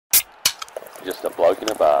just a bloke in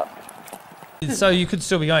a bar. So you could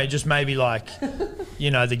still be going, just maybe like,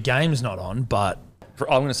 the game's not on, but...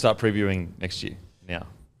 I'm going to start previewing next year now.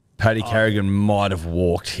 Paddy Carrigan might have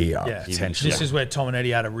walked here, potentially. This is where Tom and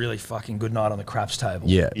Eddie had a really fucking good night on the craps table.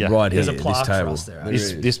 Yeah, right here, There's a plaque this table. for us there.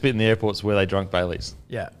 This bit in the airport's where they drunk Baileys.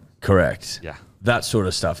 Yeah. Correct. Yeah. That sort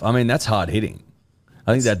of stuff. I mean, that's hard hitting.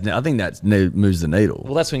 I think that moves the needle.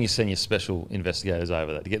 Well, that's when you send your special investigators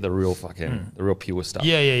over there to get the real fucking, the real pure stuff.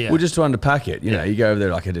 Yeah. Well, just to unpack it, you know, you go over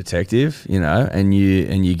there like a detective, and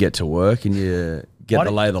you get to work and you get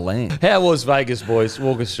the lay of the land. How was Vegas, boys?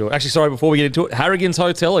 Walk us through. Actually, sorry, before we get into it, Harrigan's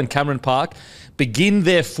Hotel in Cameron Park begin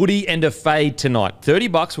their footy and a fade tonight.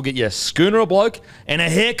 $30 will get you a schooner a bloke and a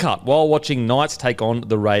haircut while watching Knights take on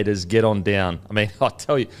the Raiders. Get on down. I mean, I'll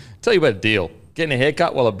tell you about a deal. Getting a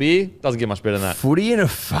haircut while a beer doesn't get much better than that. Footy and a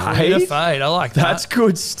fade? Footy and a fade. I like that. That's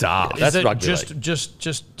good stuff. Is it rugby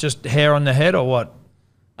just hair on the head or what?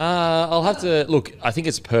 I'll have to look. I think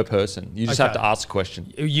it's per person. You just have to ask a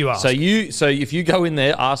question. You ask. So if you go in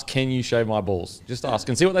there, ask, "Can you shave my balls?" Just ask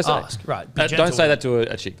and see what they say. Ask, right. Don't say that to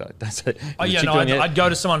a chick though. Don't say, I'd go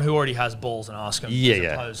to someone who already has balls and ask them.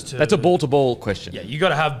 Yeah. Opposed to, that's a ball-to-ball question. Yeah, you got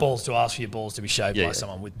to have balls to ask for your balls to be shaved by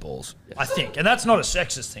someone with balls. Yeah. I think, and that's not a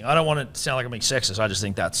sexist thing. I don't want it to sound like I'm being sexist. I just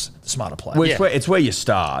think that's the smarter play. Well, it's where you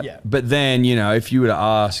start. Yeah. But then if you were to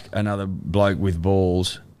ask another bloke with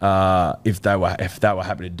balls. If they were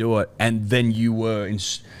happy to do it, and then you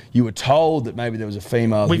were told that maybe there was a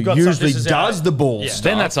female who usually does the ball stuff,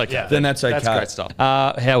 then that's okay. Then that's okay. That's great stuff.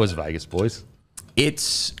 How was Vegas, boys?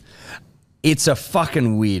 It's a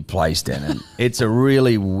fucking weird place, Denon. It's a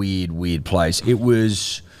really weird place.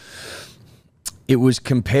 It was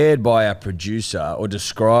compared by a producer, or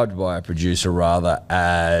described by a producer rather,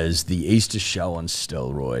 as the Easter show on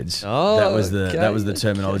steroids. Oh, that was the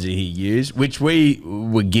terminology he used, which we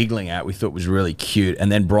were giggling at. We thought was really cute,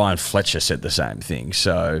 and then Brian Fletcher said the same thing.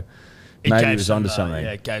 So maybe he was onto something.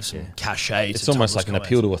 Yeah, it gave some cachet. It's almost like an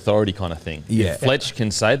appeal to authority kind of thing. Yeah, if Fletch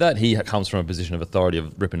can say that, he comes from a position of authority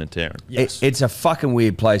of ripping and tearing. Yes. It's a fucking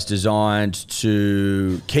weird place designed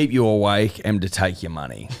to keep you awake and to take your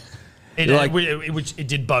money. It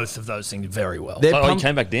did both of those things very well. He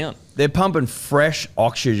came back down. They're pumping fresh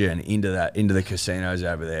oxygen into the casinos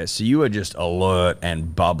over there. So you are just alert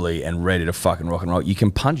and bubbly and ready to fucking rock and roll. You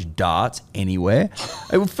can punch darts anywhere.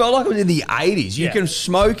 It felt like it was in the 80s. You can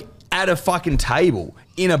smoke at a fucking table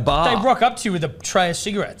in a bar. They rock up to you with a tray of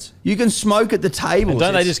cigarettes. You can smoke at the table. And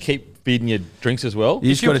don't they just keep feeding you drinks as well? You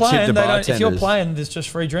just got to tip the bartenders. If you're playing, there's just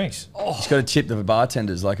free drinks. You just got to tip the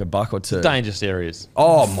bartenders like a buck or two. Dangerous areas.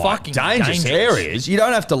 Oh my, fucking dangerous areas. You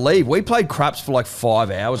don't have to leave. We played craps for like 5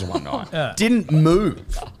 hours one night. Didn't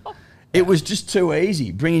move. It was just too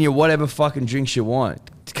easy. Bringing you whatever fucking drinks you want.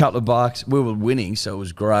 A couple of bucks. We were winning, so it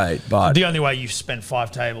was great. But the only way you spend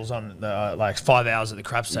 5 tables on 5 hours at the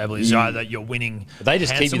craps table is either you're winning. They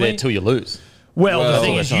just keep you there till you lose. Well, the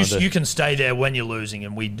thing is, you can stay there when you're losing,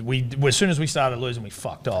 and we as soon as we started losing, we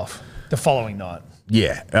fucked off the following night.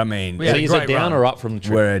 Yeah, I mean, is it down or up from the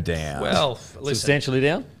trip? We're down. Well, substantially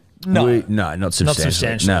down. No, not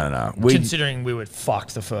substantially. No. Considering we were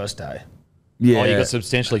fucked the first day. Yeah, you got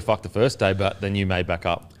substantially fucked the first day, but then you made back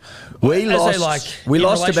up. We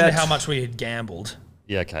lost about how much we had gambled.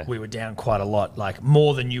 Yeah, okay. We were down quite a lot, like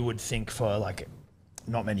more than you would think for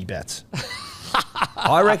not many bets.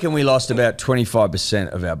 I reckon we lost about 25%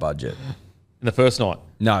 of our budget. In the first night?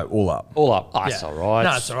 No, all up. All up. Oh, that's all right.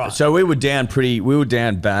 No, it's all right. So we were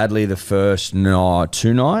down badly the first 2 nights.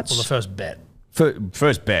 Well, the first bet.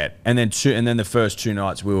 First bet, and then the first 2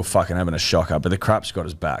 nights we were fucking having a shocker, but the craps got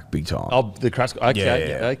us back big time. Oh, the craps.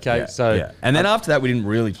 Okay, okay. And then after that, we didn't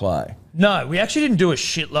really play. No, we actually didn't do a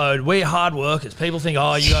shitload. We're hard workers. People think, you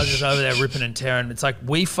guys are just over there ripping and tearing. It's like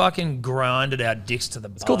we fucking grinded our dicks to the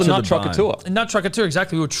bone. It's called the Nut Trucker Tour. Nut Trucker Tour,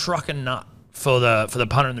 exactly. We were trucking nut for the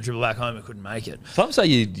punter and the dribble back home. We couldn't make it. Some say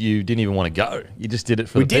you didn't even want to go. You just did it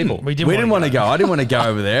for the people. We didn't want to go. I didn't want to go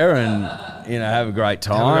over there and have a great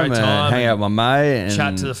time, and hang out with my mate and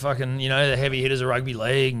chat to the fucking the heavy hitters of rugby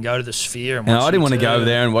league and go to the Sphere. And I didn't want to go over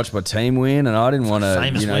there and watch my team win, and I didn't want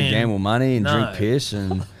to gamble money and drink piss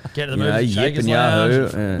and get to the movie yip and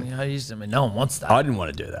Yahoo. No one wants that. I didn't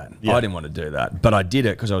want to do that. Yeah. I didn't want to do that, but I did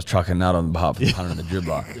it because I was trucking nut on behalf of the punter and the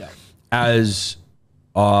dribbler.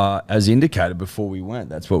 As indicated before we went,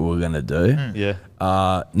 that's what we were going to do. Yeah.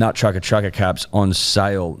 Nut Trucker caps on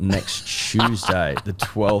sale next Tuesday, the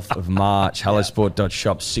 12th of March.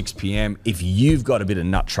 Hellosport.shop, 6 p.m. If you've got a bit of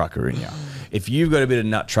nut trucker in you,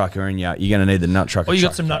 you're going to need the Nut Trucker. Or you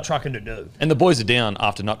got some nut trucking to do. And the boys are down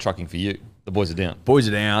after nut trucking for you. The boys are down. Boys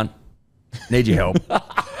are down. Need your help.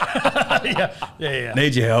 Yeah.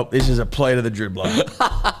 Need your help. This is a play to the dribbler.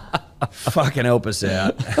 Fucking help us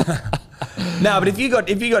out. No, but if you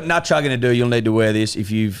got nut chugging to do, you'll need to wear this.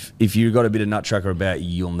 If you've got a bit of nut trucker about you,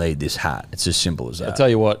 you'll need this hat. It's as simple as that. I'll tell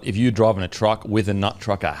you what, if you're driving a truck with a nut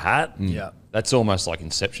trucker hat, Yeah. that's almost like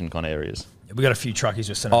Inception kind of areas. We got a few truckies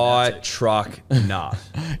with sending I truck nut.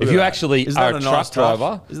 If you actually Isn't are that a a nice truck touch?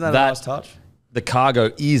 driver, Isn't that a nice touch? The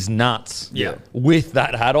cargo is nuts. Yeah. With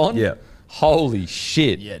that hat on. Yeah. Holy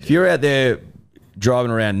shit. Yeah, If you're out there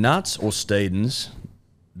driving around nuts or Steedens,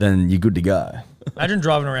 then you're good to go. Imagine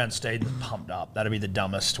driving around Steed pumped up. That'd be the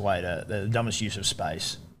dumbest dumbest use of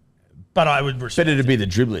space. But I would respect Better to it. be the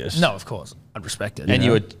dribbliest. No, of course. I'd respect it. And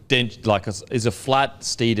you would is a flat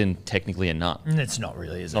Steeden technically a nut? It's not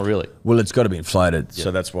really, is it? Not really. Well, it's got to be inflated,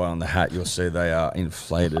 so that's why on the hat you'll see they are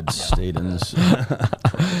inflated Steedens.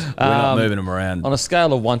 We're not moving them around. On a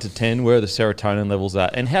scale of 1 to 10, where are the serotonin levels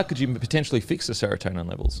at? And how could you potentially fix the serotonin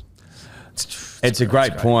levels? It's a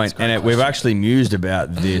great point, and we've actually mused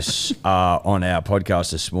about this on our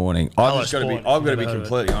podcast this morning. I've got to be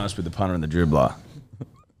completely honest with the punter and the dribbler,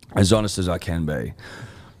 as honest as I can be.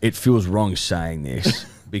 It feels wrong saying this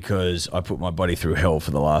because I put my body through hell for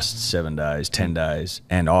the last 7 days, 10 days,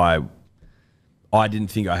 and I didn't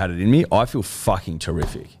think I had it in me. I feel fucking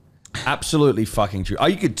terrific. Absolutely fucking true. Oh,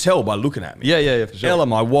 you could tell by looking at me. Yeah, for sure. Ella,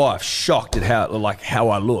 my wife, shocked at how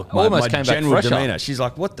I look. My Almost came back general fresher. demeanor. She's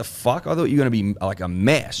like, "What the fuck? I thought you were going to be like a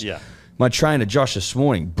mess." Yeah. My trainer Josh this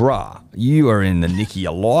morning, bruh, you are in the nick of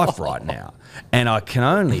your life right now, and I can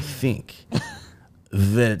only think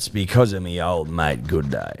that it's because of me old mate Good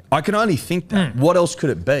Day. I can only think that. What else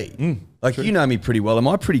could it be? Like, you know me pretty well. Am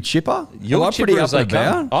I pretty chipper? You're Am I pretty chipper up as they and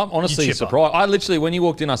about? come. I'm honestly You're chipper. surprised. I literally, when you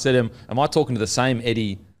walked in, I said, am I talking to the same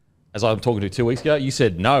Eddy as I'm talking to 2 weeks ago? You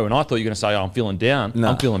said no, and I thought you were going to say, I'm feeling down. No.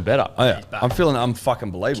 I'm feeling better. Oh, yeah. I'm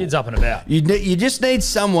fucking believable. Kids up and about. You just need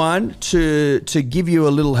someone to give you a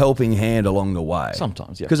little helping hand along the way.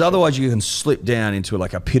 Sometimes, yeah. Because otherwise you can slip down into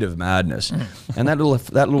like a pit of madness. And that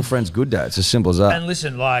little friend's Good Day. It's as simple as that. And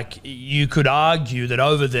listen, like, you could argue that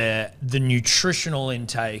over there, the nutritional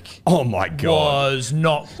intake Oh my God. was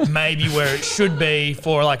not maybe where it should be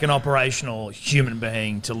for like an operational human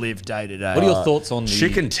being to live day to day. What are your thoughts on the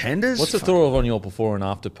Chicken tenders? What's the thought on your before and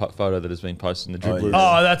after photo that has been posted in the dribblers?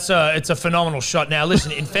 Oh, it's a phenomenal shot. Now,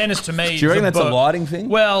 listen, in fairness to me, Do you reckon that's a lighting thing?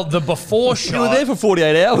 Well, the before shot. You were there for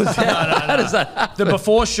 48 hours. How does that happen? The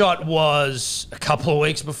before shot was a couple of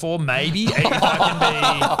weeks before, maybe. If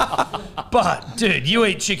I can be. But, dude, you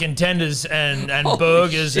eat chicken tenders and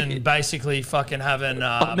burgers shit. and basically fucking having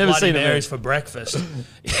never Bloody seen it, Marys man. for breakfast.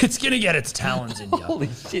 It's going to get its talons in you. Holy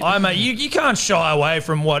shit. You can't shy away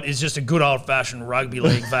from what is just a good old-fashioned rugby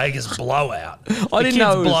league Vegas blowout. I didn't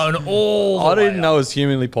know it was- blown all the I way didn't up. know it was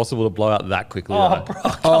humanly possible to blow out that quickly. Oh, though. bro,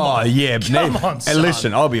 Oh, yeah. Come on, And son.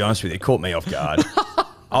 listen, I'll be honest with you. It caught me off guard.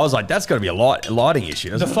 I was like, that's got to be a lighting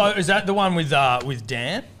issue, isn't it? Is that the one with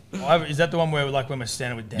Dan? Is that the one where when we're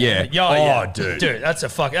standing with Dan? Yeah. Yeah. Oh, dude. Dude, that's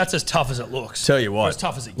as tough as it looks. Tell you Or what, as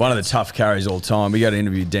tough as it one of gets. the tough carries all time. We got to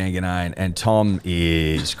interview Dan Ganane, and Tom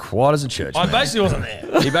is quiet as a church. I man. basically wasn't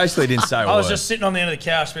there. He basically didn't say a word. I was just sitting on the end of the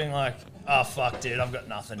couch being like, oh, fuck, dude, I've got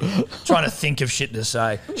nothing. Trying to think of shit to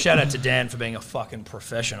say. Shout out to Dan for being a fucking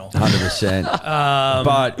professional. 100%.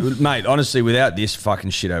 But, mate, honestly, without this fucking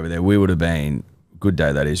shit over there, we would have been, Good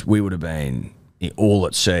Day that is, we would have been all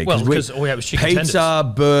at sea. Well, because all we had was chicken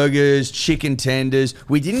pizza, burgers, chicken tenders.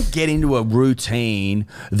 We didn't get into a routine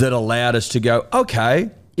that allowed us to go, okay,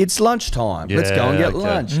 it's lunchtime. Let's go and get okay.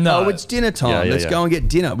 lunch. No. Oh, it's dinner time. Yeah, Let's yeah. go and get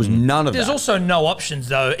dinner. It was none of There's that. also no options,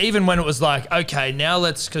 though, even when it was like, okay, now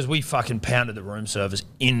because we fucking pounded the room service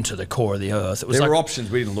into the core of the earth. It was there like, were options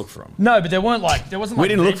we didn't look for them. no, but there wasn't We like,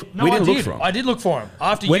 didn't look- no, we didn't I look did. for 'em. I did look for him.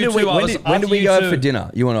 After When you did we, two, I when was, did, when after did we you go two- for dinner?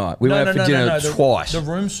 You and I. We went out for dinner twice. The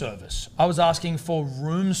room service. I was asking for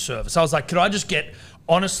room service. I was like, could I just get,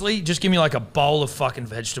 honestly, just give me like a bowl of fucking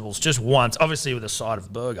vegetables just once, obviously with a side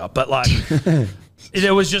of burger, but like,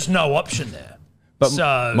 there was just no option there. But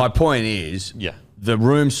So my point is, Yeah. the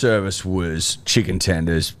room service was chicken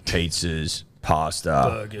tenders, pizzas,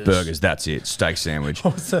 pasta, burgers. That's it. Steak sandwich,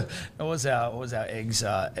 what was our eggs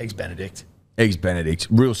Benedict? eggs Benedict,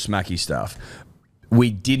 real smacky stuff.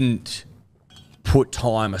 We didn't put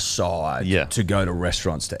time aside Yeah. to go to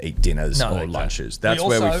restaurants to eat dinners No, or okay. lunches. That's We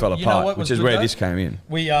where we also- fell you know apart, what was which is good where though? this came in.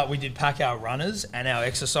 We did pack our runners and our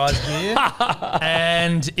exercise gear,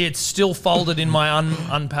 and it's still folded in my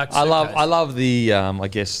unpacked. I suitcase. love the I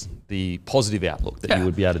guess the positive outlook that you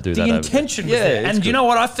would be able to do The that. intention was Yeah, there. it's And you good. know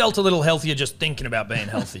what? I felt a little healthier just thinking about being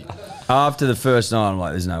healthy. After the first night, I'm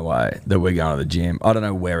like, there's no way that we're going to the gym. I don't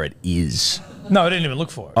know where it is. No, I didn't even look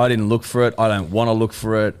for it. I didn't look for it. I don't want to look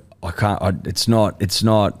for it. I can't. It's not. It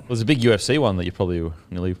was a big UFC one that you probably were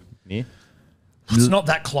nearly near. It's not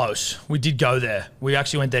that close. We did go there. We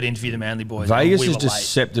actually went there to interview the Manly boys. Vegas we is were late.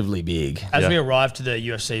 deceptively big. As we arrived to the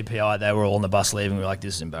UFC PI, they were all on the bus leaving. We were like,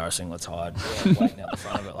 this is embarrassing. Let's hide. We were like, waiting out the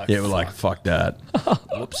front of it. Like, Yeah, we're like, fuck that.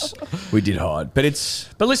 Whoops. We did hide. But it's...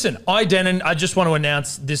 But listen, I just want to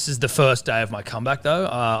announce this is the first day of my comeback, though.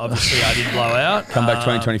 Obviously, I did blow out. Comeback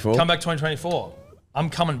 2024? Comeback 2024. I'm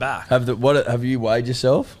coming back. Have you weighed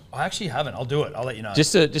yourself? I actually haven't. I'll do it. I'll let you know.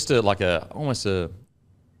 Just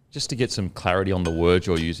to get some clarity on the words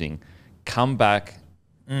you're using, comeback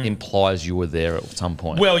implies you were there at some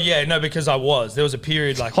point. Well, yeah, no, because I was. There was a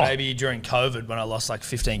period maybe during COVID when I lost like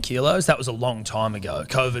 15 kilos. That was a long time ago.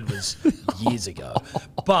 COVID was years ago.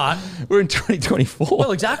 But we're in 2024.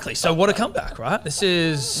 Well, exactly. So what a comeback, right? This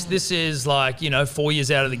is like, 4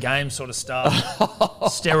 years out of the game sort of stuff.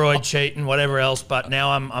 Steroid cheating, whatever else. But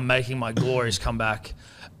now I'm making my glorious comeback.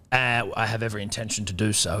 I have every intention to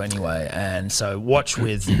do so anyway. And so watch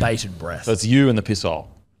with bated breath. That's you and the piss hole.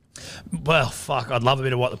 Well, fuck, I'd love a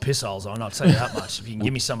bit of what the piss holes are. I'll tell you that much. If you can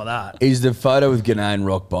give me some of that. Is the photo with Ghanaian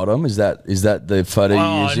rock bottom, is that the photo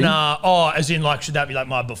you're using? Nah. Oh, as in should that be like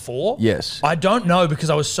my before? Yes. I don't know because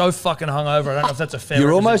I was so fucking hungover. I don't know if that's a fair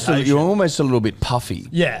You're almost representation. a little bit puffy.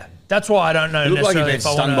 Yeah. That's why I don't know. You look like you've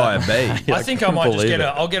necessarily been if I stung by a bee. I think I might just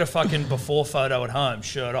I'll get a fucking before photo at home,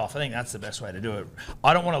 shirt off. I think that's the best way to do it.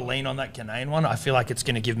 I don't want to lean on that Ghanaian one. I feel like it's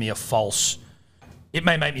going to give me a false. It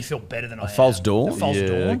may make me feel better than I am. False dawn? A false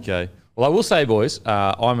dawn. Okay. Well, I will say, boys,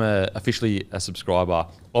 I'm officially a subscriber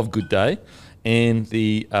of Good Day, and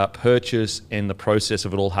the purchase and the process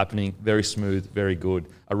of it all happening, very smooth, very good.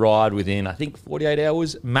 Arrived within, I think, 48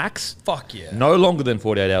 hours max. Fuck yeah. No longer than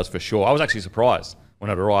 48 hours for sure. I was actually surprised when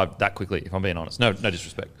it arrived that quickly, if I'm being honest. No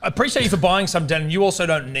disrespect. I appreciate you for buying some denim. You also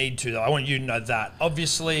don't need to, though. I want you to know that.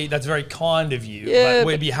 Obviously, that's very kind of you, but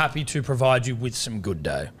we'd be happy to provide you with some Good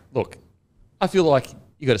Day. Look, I feel like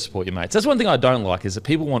you got to support your mates. That's one thing I don't like is that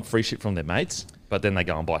people want free shit from their mates, but then they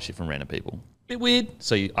go and buy shit from random people. Bit weird.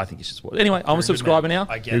 So I think you should support it. Anyway, I'm a subscriber now.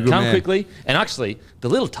 I get it. Come quickly. And actually, the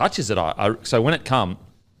little touches that so when it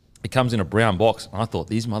comes in a brown box. And I thought,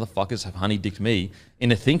 these motherfuckers have honey-dicked me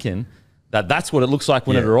into thinking that that's what it looks like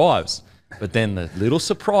when it arrives. But then the little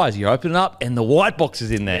surprise, you open it up and the white box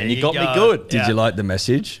is in there, and you got me good. Did you like the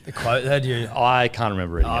message? The quote there, you? I can't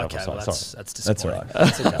remember it. Okay, well, that's disappointing.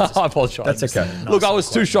 That's all right. I apologise. That's okay. Look, I was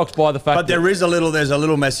too shocked by the fact But there's a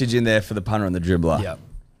little message in there for the punter and the dribbler. Yeah.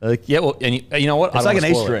 yeah, well, and you know what? It's like an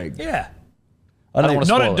Easter egg. Yeah. I don't want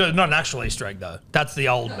to spoil it. Not an actual Easter egg, though. That's the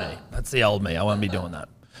old me. That's the old me. I won't be doing that.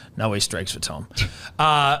 No Easter eggs for Tom.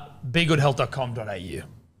 BeGoodHealth.com.au.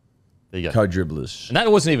 There you go. Co-dribblers. And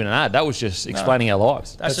that wasn't even an ad. That was just explaining our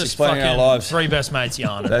lives. That's just explaining fucking our lives. three best mates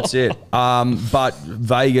yarn. That's it. But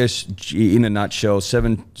Vegas, in a nutshell,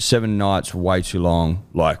 seven nights, way too long.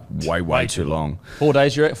 Like, way too long. 4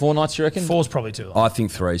 days, 4 nights, you reckon? 4's probably too long. I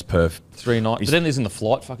think 3's perfect. 3 nights. But then isn't the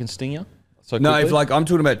flight fucking sting you? So No, quickly? if I'm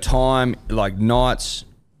talking about time, like nights.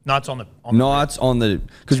 Nights on the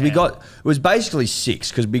Because it was basically 6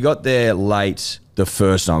 because we got there late the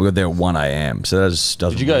first night. We got there at 1 a.m. So that doesn't.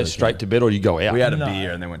 Did you go straight to bed or did you go out? We had a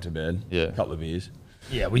beer and then went to bed. Yeah. A couple of beers.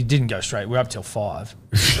 Yeah, we didn't go straight. We were up till 5.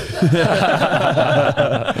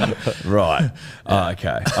 Right. Oh,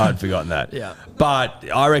 okay. I'd forgotten that. Yeah. But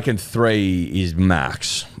I reckon 3 is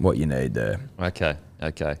max what you need there. Okay.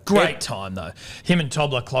 Great time though. Him and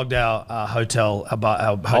Tobler clogged our hotel. Our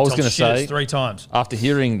hotel I was going to say 3 times. After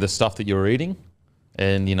hearing the stuff that you were eating,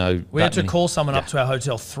 and we had to call someone up to our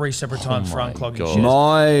hotel 3 separate times for unclogging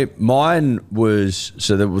God. shit. Mine was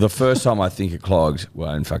the first time I think it clogged.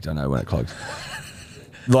 Well, in fact, I know when it clogged.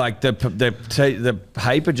 Like the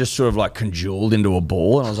paper just sort of like congealed into a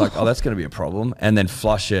ball, and I was like, "Oh, that's going to be a problem." And then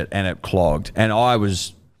flush it, and it clogged. And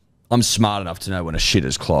I'm smart enough to know when a shit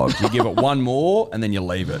is clogged. You give it one more, and then you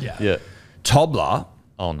leave it. Yeah. Tobler.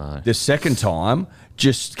 Oh no. The second time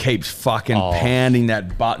just keeps fucking pounding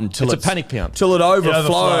that button till It's a panic pound. till it overflows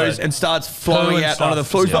overflows. and starts flowing and out stuff. onto the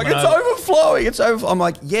floor. He's Yeah. like, it's overflowing. It's over. I'm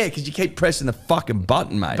like, yeah, because you keep pressing the fucking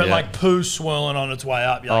button, mate. But like poo swirling on its way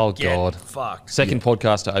up. You're like, Oh, get God. fucked. Second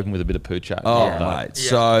podcast to open with a bit of poo chat. Oh, Yeah. mate.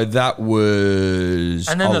 So that was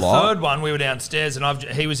And then a the lot. third one, we were downstairs, and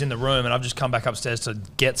he was in the room, and I've just come back upstairs to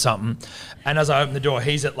get something. And as I open the door,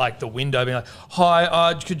 he's at like the window, being like,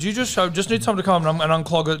 "Hi, could you just need someone to come and unclog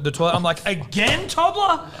unclog the toilet. I'm like, again,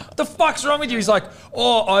 toddler? What the fuck's wrong with you? He's like,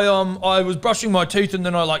 oh, I was brushing my teeth and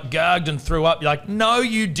then I like gagged and threw up. You're like, no,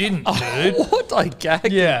 you didn't, dude. What? I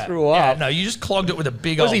gagged and threw up? Yeah, no, you just clogged it with a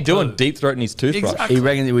big What's old he doing? poo. Deep throating his toothbrush? Exactly. He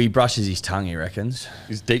reckons he brushes his tongue, he reckons.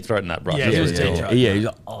 He's deep throating that brush. Yeah, he was deep throating. Yeah, he's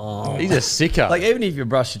like, oh. He's a sicker. Like, even if you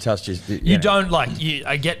brush your touch, just... You don't like,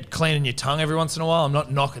 I get cleaning your tongue every once in a while. I'm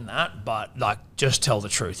not knocking that, but like, just tell the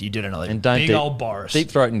truth. You did another and don't big old Boris. Deep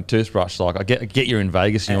throating toothbrush. Like, I get you're in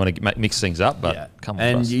Vegas and you want to mix things up, but come on.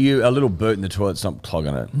 And you, a little boot in the toilet's not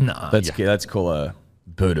clogging it. No. Let's call a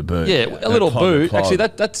boot a boot. Yeah, a little boot. Actually,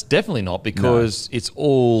 that's definitely not because it's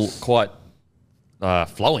all quite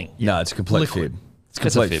flowing. No, it's a complete fib. It's a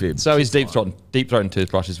It's a complete fib. fib. So his deep throating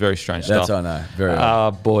toothbrush is very strange That's stuff. I know. Very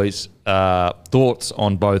odd. Boys, thoughts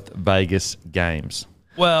on both Vegas games?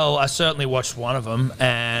 Well, I certainly watched one of them,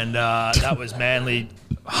 and that was Manly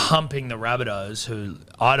humping the Rabbitohs, who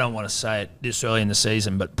I don't want to say it this early in the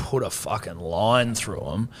season, but put a fucking line through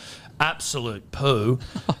them. Absolute poo.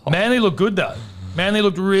 Manly looked good, though. Manly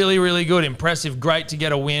looked really, really good. Impressive. Great to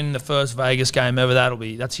get a win. The first Vegas game ever.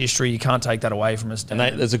 That's history. You can't take that away from us. And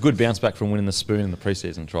there's a good bounce back from winning the spoon in the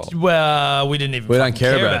preseason trial. Well, we didn't even We don't fucking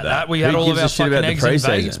care about that. We Who had all of gives a our shit fucking about the eggs in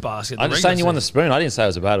pre-season? Vegas basket. I'm just saying you won the spoon. I didn't say it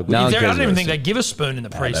was a bad or good. No. win. I cares don't even about think it. they give a spoon in the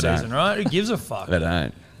preseason, don't. right? Who gives a fuck? They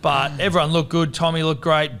don't. But everyone looked good. Tommy looked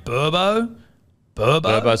great.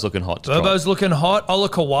 Burbo's looking hot. Burbo's looking hot. Ola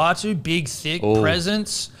Kawatu, big, thick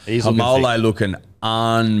presence. He's looking Hamole thick. looking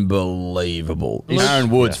unbelievable. Aaron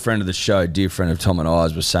Woods, friend of the show, dear friend of Tom and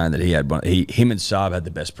I's, was saying that him and Saab had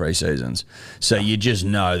the best preseasons. So you just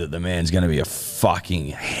know that the man's going to be a fucking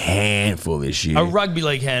handful this year. A rugby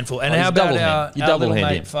league handful. And Oh, how he's about double-hand. our You little double-hand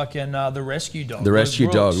mate, him. fucking the rescue dog? The Luke rescue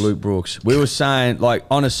Brooks. dog, Luke Brooks. We were saying, like,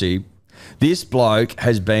 honestly, this bloke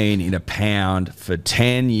has been in a pound for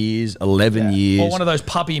 10 years, 11 years. Or one of those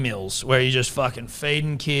puppy mills where you're just fucking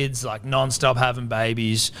feeding kids, like non-stop having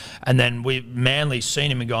babies. And then Manly's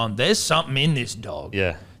seen him and gone, there's something in this dog.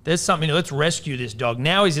 Yeah. There's something, let's rescue this dog.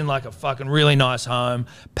 Now he's in like a fucking really nice home,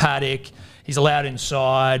 paddock. He's allowed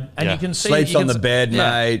inside. And you can see... Sleeps on the bed,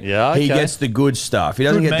 mate. Yeah, He okay. gets the good stuff. He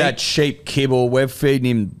doesn't Good get meat. that cheap kibble. We're feeding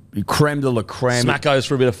him creme de la creme. Smackos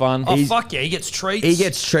for a bit of fun. Oh, fuck yeah, he gets treats. He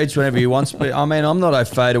gets treats whenever he wants. But I mean, I'm not au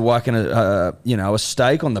fait of whacking a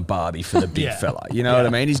steak on the barbie for the big Yeah. fella. You know what I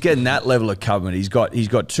mean? He's getting that level of covenant. He's got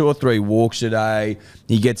 2 or 3 walks a day.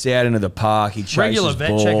 He gets out into the park. He chases Regular vet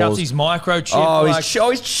balls. checkups. He's microchipped. Oh, like,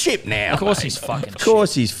 he's chipped now. Of course mate. he's fucking Of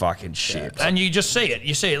course he's fucking chipped. And you just see it.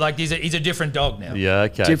 You see it. Like he's a different dog now. Yeah,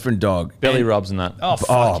 okay. Different dog. Belly And- rubs and that. Oh,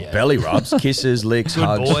 fuck yeah. belly rubs, kisses, licks, Good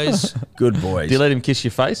hugs. boys. Good boys. Do you let him kiss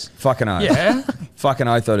your face? Fucking oath. Yeah. Fucking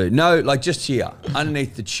oath I do. No, like just here,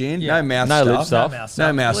 underneath the chin. Yeah. No mouth No stuff. lip stuff. No mouth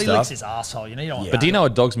No mouth well, he stuff. licks his asshole. You know, you don't want But do you that. know a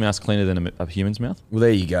dog's mouth's cleaner than a human's mouth? Well, there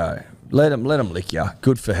you go. Let him lick you.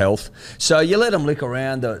 Good for health. So you let him lick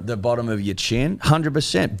around the bottom of your chin,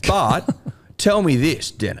 100%. But tell me this,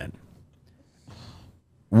 Denon.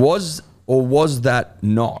 Was that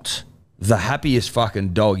not the happiest fucking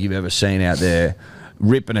dog you've ever seen out there,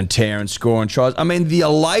 ripping and tearing, scoring tries? I mean, the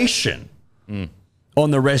elation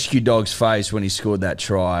on the rescue dog's face when he scored that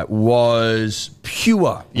try was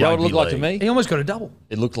pure. You know what it rugby looked like to league. me? He almost got a double.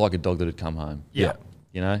 It looked like a dog that had come home. Yeah.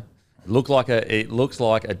 You know? It looks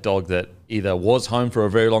like a dog that either was home for a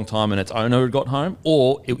very long time and its owner had got home,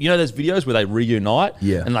 or you know those videos where they reunite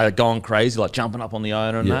and they're going crazy, like jumping up on the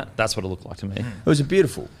owner and that? That's what it looked like to me. It was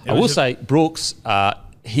beautiful. I will say, Brooks,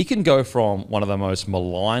 he can go from one of the most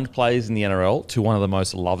maligned players in the NRL to one of the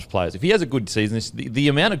most loved players. If he has a good season, the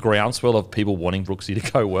amount of groundswell of people wanting Brooksy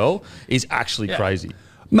to go well is actually crazy.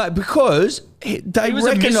 Mate, because they was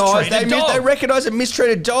a recognise a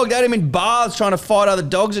mistreated dog. They had him in bars trying to fight other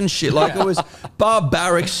dogs and shit. Like it was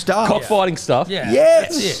barbaric stuff. Cockfighting stuff. Yeah. Yes.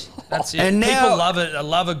 That's it. That's it. And now- people love it. I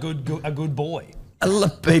love a good boy.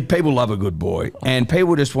 People love a good boy, and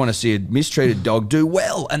people just want to see a mistreated dog do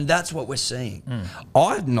well, and that's what we're seeing.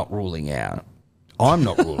 I'm not ruling out,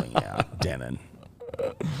 Denon,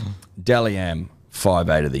 Dally M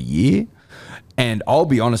 5'8" of the year, and I'll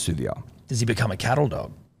be honest with you, Does he become a cattle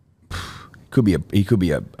dog? he could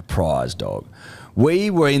be a prize dog. We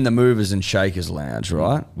were in the movers and shakers lounge,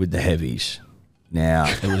 right, with the heavies. Now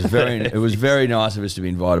it was very nice of us to be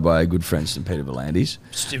invited by our good friend St. Peter Volandis.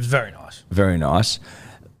 It was very nice. Very nice.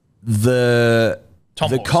 The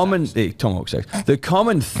Tomahawk common steaks. tomahawk steaks. The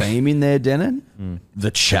common theme in there, Denon,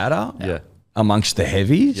 the chatter amongst the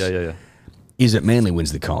heavies, is that Manly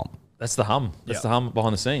wins the comp. That's the hum. That's the hum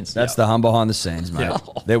behind the scenes. That's the hum behind the scenes, mate.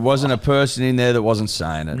 There wasn't a person in there that wasn't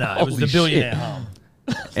saying it. No, it was the billionaire hum.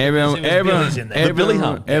 Everyone, Billy's in there. The Billy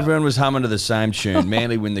hum. everyone was humming to the same tune.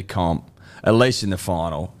 Manly win the comp. at least in the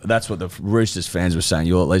final. That's what the Roosters fans were saying.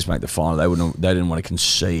 You'll at least make the final. They didn't want to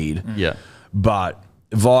concede. Yeah. But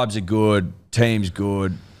vibes are good. Team's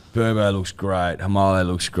good. Burbo looks great. Hamale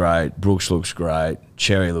looks great. Brooks looks great.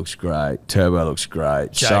 Cherry looks great. Turbo looks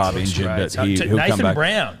great. Saab injured, but he'll Nathan come back.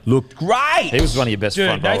 Brown Looked great. He was one of your best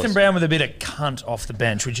front Nathan rowers. Brown with a bit of cunt off the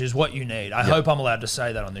bench, which is what you need. I hope I'm allowed to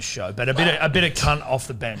say that on this show, but a bit of cunt off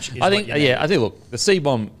the bench is I think, what you need. I think, look, the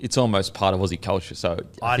C-bomb, it's almost part of Aussie culture, so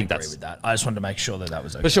I I'd think agree that's... with that. I just wanted to make sure that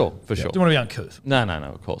was okay. For sure, for sure. Don't want to be uncouth. No,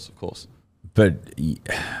 of course. But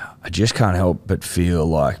I just can't help but feel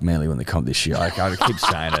like Manly won the comp this year. I keep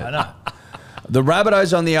saying it. I know. The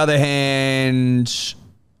Rabbitohs, on the other hand,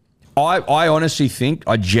 I honestly think,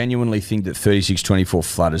 I genuinely think that 36-24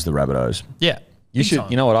 flatters the Rabbitohs. Yeah. You big should.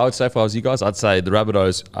 time. You know what I would say if I was you guys? I'd say the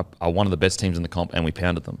Rabbitohs are one of the best teams in the comp, and we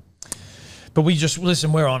pounded them. But we just,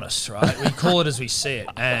 listen, we're honest, right? We call it as we see it.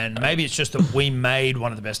 And maybe it's just that we made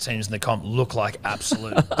one of the best teams in the comp look like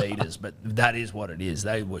absolute beaters, but that is what it is.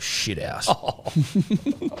 They were shit house.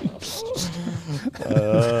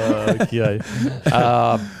 Okay.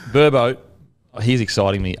 Burbo, he's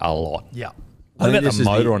exciting me a lot. Yeah. What about the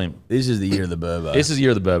motor on him? This is the year of the Burbo. This is the year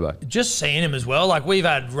of the Burbo. Just seeing him as well. Like, we've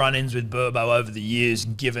had run-ins with Burbo over the years,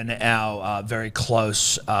 given our very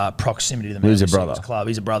close proximity to the Who's a Melbourne brother? Seagulls Club.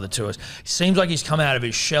 He's a brother to us. He seems like he's come out of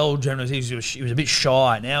his shell. Generally, he was a bit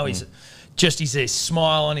shy. Now he's a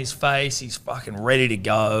smile on his face. He's fucking ready to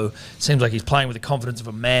go. Seems like he's playing with the confidence of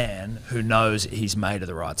a man who knows he's made of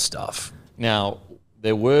the right stuff. Now,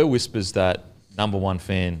 there were whispers that number one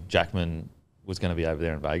fan, Jackman, was going to be over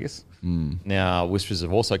there in Vegas. Now, whispers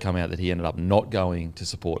have also come out that he ended up not going to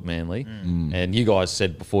support Manly. And you guys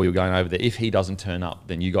said before you were going over there, if he doesn't turn up,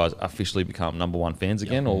 then you guys officially become number one fans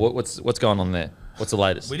again? Or what's going on there? What's the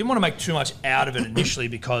latest? We didn't want to make too much out of it initially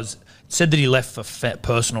because it said that he left for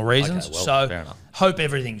personal reasons. Okay, well, fair so enough. hope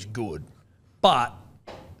everything's good. But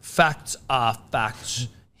facts are facts.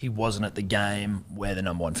 He wasn't at the game. We're the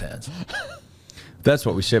number one fans. That's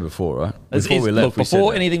what we said before, right? Look,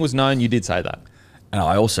 before anything was known, you did say that. And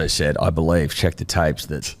I also said, I believe, check the tapes,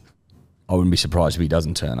 that I wouldn't be surprised if he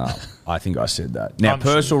doesn't turn up. I think I said that. Now, I'm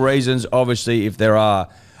personal reasons, obviously, if there are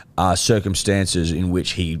circumstances in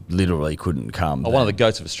which he literally couldn't come. One of the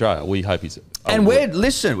goats of Australia. We hope he's... And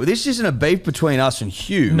listen, this isn't a beef between us and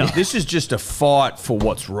Hugh. No. This is just a fight for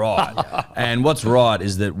what's right. And what's right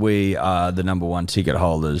is that we are the number one ticket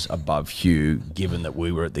holders above Hugh, given that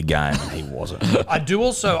we were at the game and he wasn't. I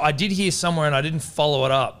did hear somewhere, and I didn't follow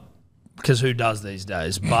it up because who does these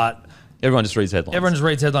days, but... Everyone just reads headlines. Everyone just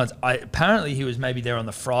reads headlines. Apparently he was maybe there on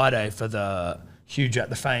the Friday for the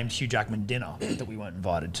famed Hugh Jackman dinner that we weren't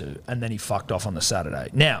invited to, and then he fucked off on the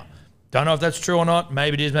Saturday. Now, don't know if that's true or not.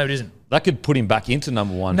 Maybe it is, maybe it isn't. That could put him back into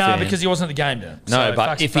number one. No, fan. because he wasn't at the game dinner. No, So, but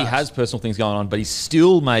facts if are he facts. has personal things going on, but he's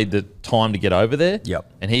still made the time to get over there.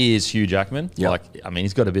 Yep. And he is Hugh Jackman. Yep. Like, I mean,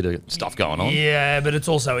 he's got a bit of stuff going on. Yeah, but it's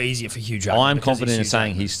also easier for Hugh Jackman. I'm because confident in he's Hugh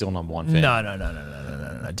saying Jackman. he's still number one fan. No.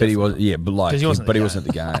 But he was, yeah, but like, He wasn't but at he the wasn't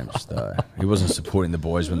at the games, though. He wasn't supporting the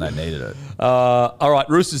boys when they needed it. All right,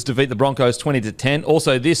 Roosters defeat the Broncos 20-10.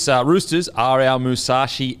 Also, this Roosters are our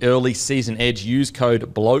Musashi early season edge. Use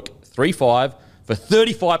code BLOKE35 for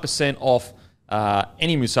 35% off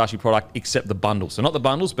any Musashi product except the bundles. So not the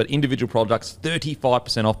bundles, but individual products,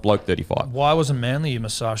 35% off BLOKE35. Why wasn't Manly your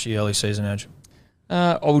Musashi early season edge?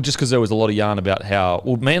 Just because there was a lot of yarn about how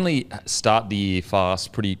Manly start the year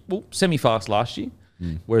fast, semi-fast last year,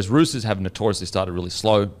 whereas Roosters have notoriously started really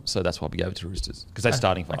slow, so that's why we gave it to Roosters, because they're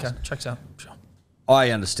starting fast. Okay, checks out. Sure. I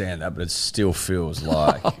understand that, but it still feels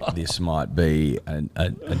like this might be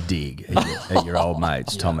a dig at your old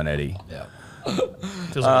mates, Tom and Eddie. Yeah.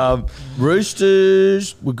 Feels like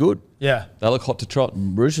Roosters were good. yeah. They look hot to trot.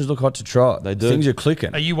 Roosters look hot to trot. They do. Things are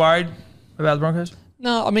clicking. Are you worried about the Broncos?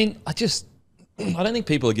 No, I mean, I don't think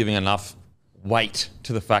people are giving enough weight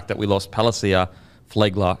to the fact that we lost Palacia,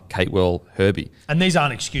 Flegler, Catewell, Herbie. And these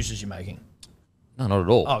aren't excuses you're making. No, not at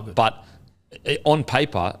all. Oh, good. But on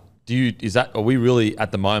paper, are we really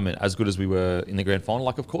at the moment as good as we were in the grand final?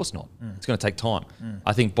 Like, of course not. It's going to take time.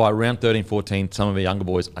 I think by round 13, 14, some of our younger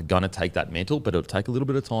boys are going to take that mantle, but it'll take a little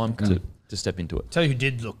bit of time to step into it. Tell you who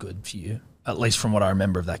did look good for you, at least from what I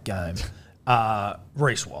remember of that game.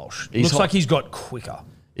 Reece Walsh. He's Looks hot. like he's got quicker.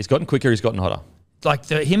 He's gotten quicker, he's gotten hotter.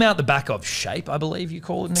 him out the back of shape, I believe you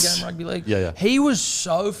call it in the game rugby league. Yeah. He was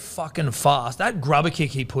so fucking fast. That grubber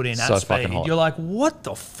kick he put in So at fucking speed, hot. you're like, what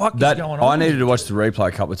the fuck is going on? I needed to watch the replay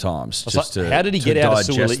a couple of times. Just to, how did he get out of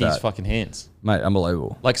digest Suolii's that. fucking hands? Mate,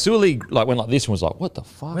 unbelievable. Like Suolii, went like this and was like, what the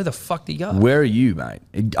fuck? Where the fuck did he go? Where are you, mate?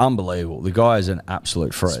 Unbelievable. The guy is an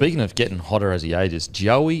absolute freak. Speaking of getting hotter as he ages,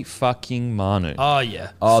 Joey fucking Manu. Oh,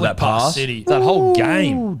 yeah. Oh, Flick that pass? City. That whole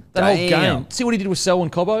game. That whole damn. game. See what he did with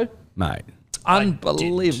Selwyn Cobbo? Mate.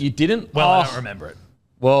 Unbelievable. You didn't? Well, I Oh. don't remember it.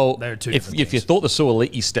 Well, They're two if different you things. thought the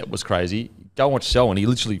Suolii step was crazy, go and watch Selwyn. He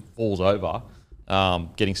literally falls over,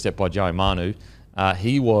 getting stepped by Joey Manu.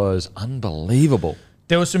 He was unbelievable.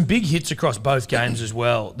 There were some big hits across both games as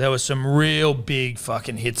well. There were some real big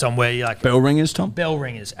fucking hits on where you like Bell ringers, Tom? bell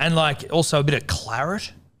ringers and like also a bit of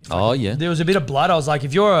claret. Oh, yeah. There was a bit of blood. I was like,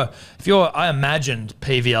 I imagined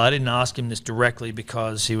PVL. I didn't ask him this directly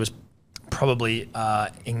because he was probably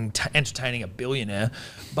entertaining a billionaire,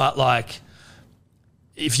 but like,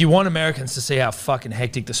 if you want Americans to see how fucking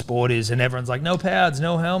hectic the sport is, and everyone's like, no pads,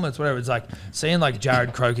 no helmets, whatever, it's like seeing like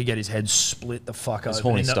Jared Croker get his head split the fuck open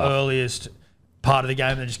horny in the stuff. earliest part of the game,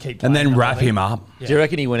 and then just keep And playing then the wrap whole him thing. up. Do you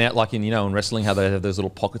reckon he went out like in wrestling how they have those little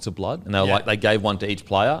pockets of blood, and they were Yeah. like they gave one to each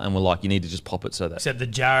player and were like, you need to just pop it so that. Except the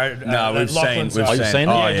Jared. No, we've Lachlan's seen. like- you've seen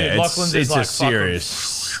it? Oh, Yeah, dude, yeah. Lachlan's It's is like a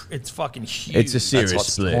serious. It's fucking huge. It's a That's serious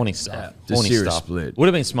what's split. horny stuff. Yeah. It's a Horny serious stuff. split. Would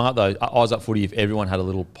have been smart though. Eyes up footy if everyone had a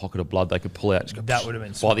little pocket of blood they could pull out. Just go, That would have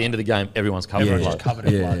been by smart. the end of the game, everyone's covered Everyone's in just blood. covered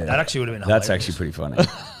in Yeah, blood. yeah. That actually would have been That's hilarious. actually pretty funny.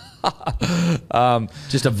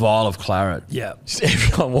 Just a vial of claret. Yeah. Just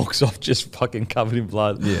everyone walks off just fucking covered in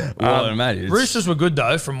blood. Yeah. Well, mate, it's- Roosters were good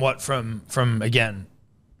though, from again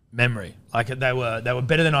memory. Like they were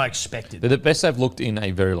better than I expected. They're the best they've looked in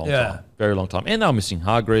a very long Yeah. time. Very long time. And they were missing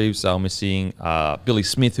Hargreaves. They were missing Billy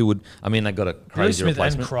Smith, they got a Billy crazy Smith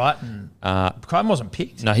and replacement. Crichton. Crichton wasn't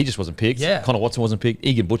picked. No, he just wasn't picked. Yeah. Connor Watson wasn't picked.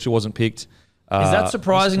 Egan Butcher wasn't picked. Is that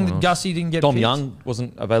surprising that Gussie didn't get Dom picked? Young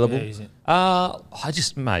wasn't available. Yeah, he's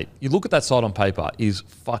in. Mate, you look at that side on paper, is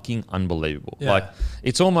fucking unbelievable. Yeah. Like,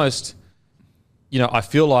 it's almost, I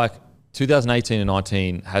feel like 2018 and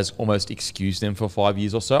 19 has almost excused them for 5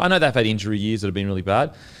 years or so. I know they've had injury years that have been really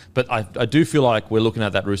bad, but I do feel like we're looking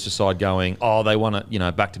at that Rooster side going, oh, they want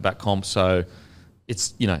to, back-to-back comps, so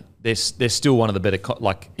it's, they're still one of the better,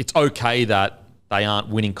 it's okay that they aren't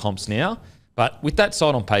winning comps now, but with that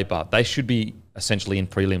side on paper, they should be essentially in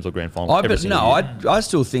prelims or grand final. I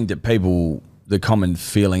still think that the common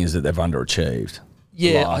feeling is that they've underachieved.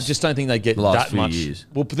 Yeah, last- I just don't think they get the last that few much. years.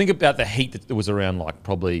 Well, think about the heat that was around, like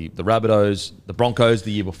probably the Rabbitohs, the Broncos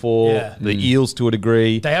the year before, Yeah. the Eels to a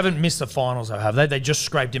degree. They haven't missed the finals though, have they? They just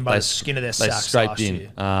scraped in by the skin of their They sacks scraped last in, year.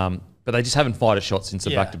 but they just haven't fired a shot since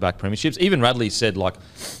the Yeah. back-to-back premierships. Even Radley said, like,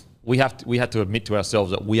 we had to admit to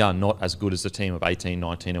ourselves that we are not as good as the team of 18,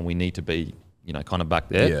 19, and we need to be, kind of back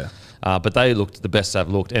there. Yeah. But they looked the best they've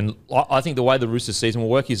looked. And I think the way the Roosters season will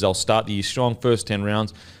work is they'll start the year strong, first 10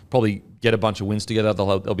 rounds, probably get a bunch of wins together.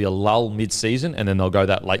 There'll be a lull mid-season, and then they'll go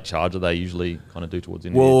that late charge that they usually kind of do towards the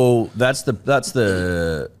end of the year. Well, that's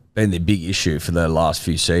been the big issue for the last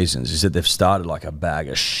few seasons is that they've started like a bag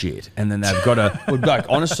of shit, and then they've got to like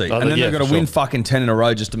honestly, and then yeah, they've got to for win sure. fucking 10 in a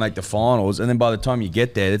row just to make the finals, and then by the time you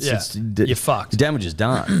get there, You're fucked. The damage is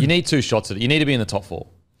done. You need 2 shots at it. You need to be in the top 4.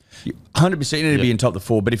 100% you need to be Yeah. in top of the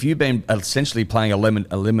 4, but if you've been essentially playing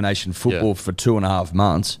elimination football Yeah. for 2.5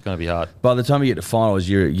 months, It's going to be hard. by the time you get to finals,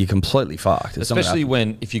 you're completely fucked. It's not gonna Especially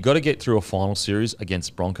happen. if you've got to get through a final series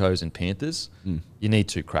against Broncos and Panthers, you need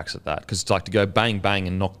 2 cracks at that. Because it's like to go bang, bang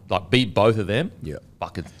and beat both of them. Yeah.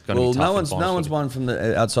 Fuck, it's going to Well, be tough. no one's won from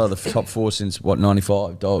the outside of the top 4 since what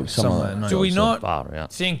 95 dogs. Something like that. Do we not far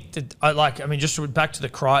out. think that? Just back to the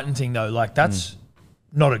Crichton thing though. Like that's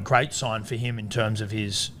not a great sign for him in terms of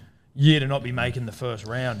his year to not be making the first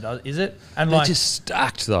round, is it? And They're like, just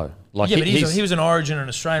stacked though. Like yeah, but he was an Origin and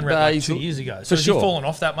Australian rep like he's- 2 years ago. for So has sure. he fallen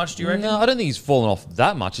off that much? Do you reckon? No, I don't think he's fallen off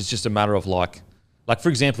that much. It's just a matter of like for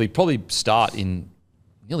example, he'd probably start in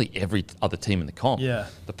nearly every other team in the comp. Yeah.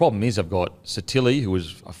 The problem is I've got Satili, who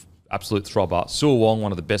was an absolute throbber. Suo Wong,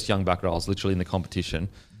 one of the best young back rows, literally in the competition.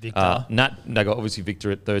 Victor. They got obviously Victor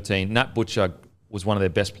at 13. Nat Butcher was one of their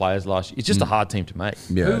best players last year. It's just a hard team to make.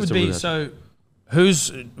 Yeah. Who it's would a be really- so?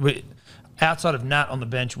 Outside of Nat on the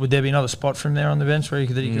bench, would there be another spot from there on the bench where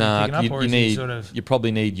that he could Nah, pick it up, or you is he need. sort of? You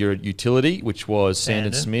probably need your utility, which was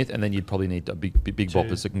Sandon Sandon. Smith, and then you'd probably need a big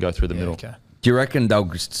boppers that can go through the middle. Okay. Do you reckon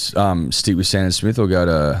they'll stick with Sandon Smith or go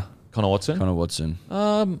to Connor Watson. Connor Watson?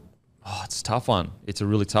 It's a tough one. It's a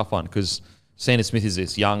really tough one because Sandon Smith is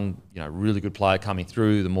this young, really good player coming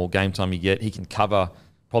through. The more game time you get, he can cover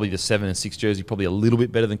probably the 7 and 6 jersey, probably a little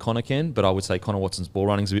bit better than Connor can. But I would say Connor Watson's ball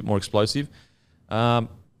running is a bit more explosive.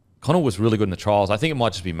 Connor was really good in the trials. I think it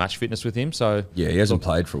might just be match fitness with him. So Yeah, he hasn't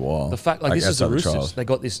played for a while. the fact, like this is the outside the Roosters. trials. They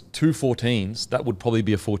got this 2 14s. That would probably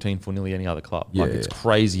be a 14 for nearly any other club. Like Yeah, it's yeah.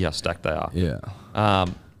 crazy how stacked they are. Yeah.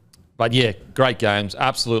 But yeah, great games.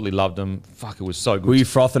 Absolutely loved them. Fuck, it was so good. Were you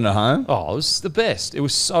frothing at home? Oh, it was the best. It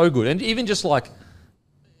was so good. And even just like,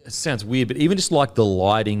 it sounds weird, but even just like the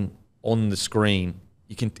lighting on the screen,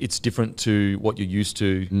 it's different to what you're used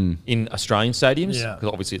to in Australian stadiums. Yeah. Because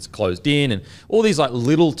obviously it's closed in and all these like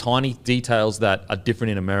little tiny details that are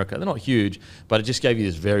different in America. They're not huge, but it just gave you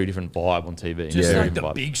this very different vibe on TV. Just Very like the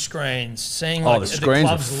different vibe. big screens, seeing Oh, like the the screens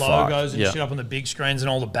are club's fucked. logos and Yeah. shit up on the big screens and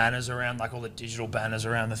all the banners around, like all the digital banners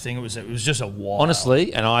around the thing. It was just a wild.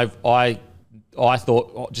 Honestly, and I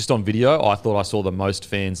thought, just on video, I thought I saw the most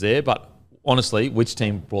fans there. But honestly, which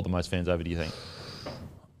team brought the most fans over, do you think?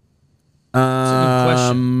 a good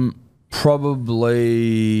question.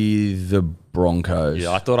 Probably the Broncos.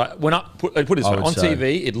 Yeah, I thought when I put it this I way, would on say.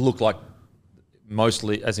 TV, it looked like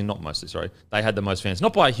mostly, as in not mostly, sorry, they had the most fans,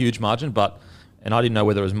 not by a huge margin, but and I didn't know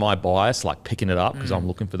whether it was my bias, like picking it up because I'm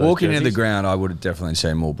looking for those. Walking into the jerseys. ground, I would have definitely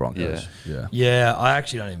seen more Broncos. Yeah. Yeah, I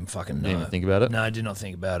actually don't even fucking know. Didn't even think about it? No, I did not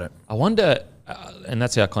think about it. I wonder, and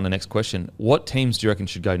that's our kind of next question. What teams do you reckon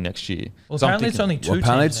should go next year? Well, 'Cause I'm apparently it's thinking- only two. Well,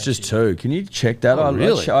 apparently teams it's next just year. two. Can you check that? Oh,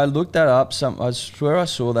 really? I looked that up. I swear I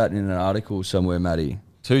saw that in an article somewhere, Matty.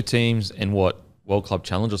 2 teams and what, World Club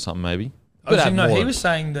Challenge or something maybe? I was Could saying, have no, he more. was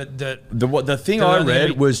saying that The thing Could I only read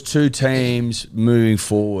be- was 2 teams moving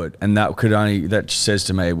forward, and that says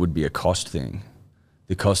to me it would be a cost thing.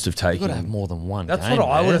 The cost of You've got taking. to have more than one. that's game, what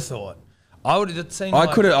I man. would have thought. I would have seen. I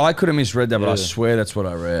could have misread that, but I Yeah. swear that's what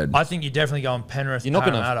I read. I think you're definitely going Penrith. You're not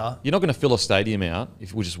Parramatta. going to fill a stadium out if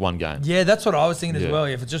it was just one game. Yeah, that's what I was thinking Yeah. as well.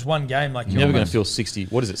 If it's just one game, like You're never going to fill 60.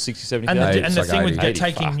 What is it? 60, 70 And thousand? the, and it's the like thing with 80,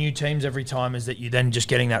 taking fuck. new teams every time is that you're then just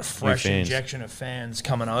getting that fresh fans. injection of fans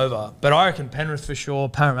coming over. But I reckon Penrith for sure,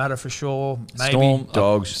 Parramatta for sure, maybe Storm,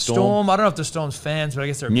 Dogs. Storm. I don't know if the Storm's fans, but I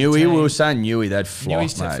guess they're a big Newey, team. we were saying Newey, they'd flock,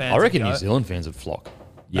 Newey's to mate. fans. I reckon go. New Zealand fans would flock.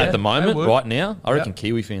 Yeah, At the they moment, would. right now, I reckon Yeah.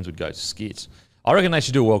 Kiwi fans would go skits. I reckon they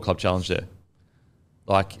should do a World Club Challenge there.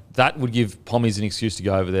 Like, that would give Pommies an excuse to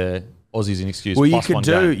go over there, Aussies an excuse. Well, plus one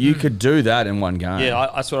game. you could do that in one game. Yeah,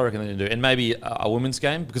 that's what I reckon they do. And maybe a women's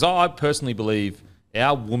game, because I personally believe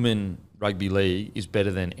our women rugby league is better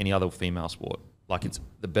than any other female sport. Like, it's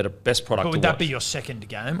the best product But to would that watch. be your second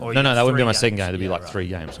game? Or No, that wouldn't be my 3 second game. games? It'd be Yeah, like right. 3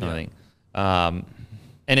 games kind of thing.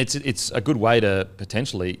 And it's a good way to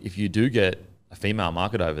potentially, if you do get a female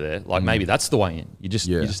market over there, like maybe that's the way in. You just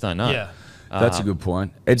don't know. Yeah. That's a good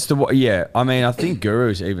point. It's I mean, I think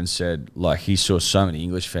Guru's even said like he saw so many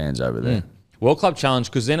English fans over there. World Club Challenge,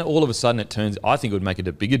 because then all of a sudden it turns, I think it would make it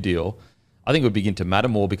a bigger deal. I think it would begin to matter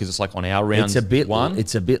more because it's like on our round It's a bit one.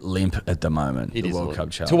 It's a bit limp at the moment. It the is World a Cup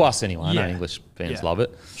little- challenge to us anyway. I know Yeah. English fans Yeah. love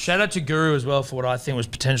it. Shout out to Guru as well for what I think was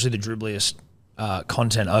potentially the dribbliest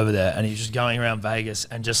content over there. And he's just going around Vegas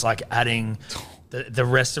and just like adding the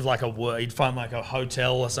rest of like a word. He'd find like a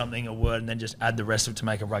hotel or something, a word, and then just add the rest of it to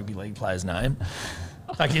make a rugby league player's name.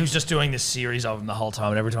 Like he was just doing this series of them the whole time.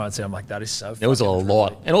 And every time I'd see him, I'm like, that is so There was a fucking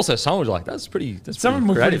lot, dribbly. and also someone was like, "That's pretty." Some of them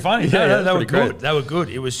were pretty creative." funny. Yeah, No, that's they were pretty good. creative. They were good.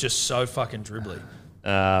 It was just so fucking dribbly.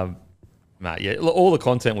 Mate, yeah, all the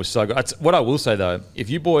content was so good. What I will say though, if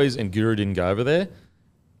you boys and Guru didn't go over there,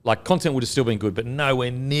 like content would have still been good, but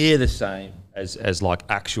nowhere near the same as like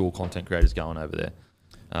actual content creators going over there.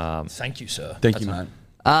 Thank you, sir. Thank you, mate.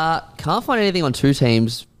 Can't find anything on 2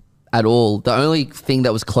 teams at all. The only thing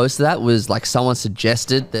that was close to that was like someone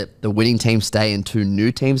suggested that the winning team stay and 2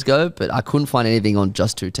 new teams go, but I couldn't find anything on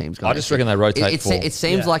just 2 teams going. I just reckon they rotate It, four. it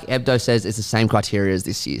seems Yeah. like Ebdo says it's the same criteria as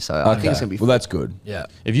this year, so I think it's gonna be. Well, that's good. Yeah.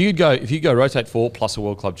 If you go rotate 4 plus a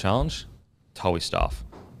World Club Challenge, Towie stuff.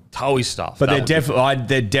 But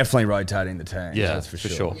they're definitely rotating the teams. yeah, that's for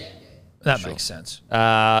sure. That makes sense.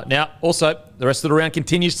 Now, also, the rest of the round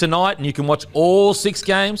continues tonight, and you can watch all 6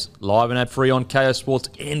 games live and ad-free on KO Sports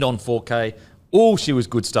and on 4K. Oh, she was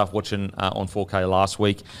good stuff watching on 4K last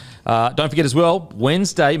week. Don't forget as well,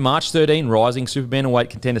 Wednesday, March 13, rising Super Bantamweight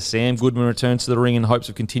contender Sam Goodman returns to the ring in hopes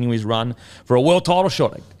of continuing his run for a world title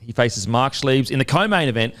shot. He faces Mark Schliebs in the co-main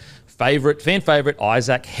event. Fan favourite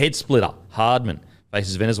Isaac Headsplitter Hardman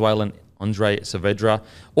faces Venezuelan Andre Saavedra.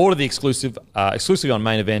 Order the exclusively on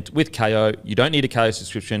main event with KO. You don't need a KO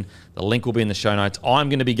subscription. The link will be in the show notes. I'm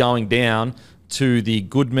going to be going down to the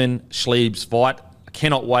Goodman-Schliebs fight. I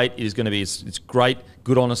cannot wait. It is going to be it's great,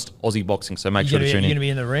 good, honest Aussie boxing. So make sure to You're tune going to in. be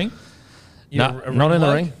in the ring? No, not in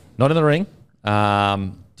the ring. Not in the ring.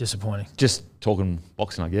 Disappointing. Just talking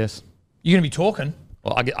boxing, I guess. You're going to be talking?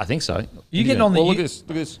 Well, I think so. You getting on the- Look at this.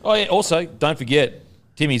 Look at this. Oh yeah. Also, don't forget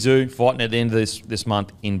Timmy Zoo fighting at the end of this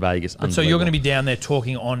month in Vegas. So you're going to be down there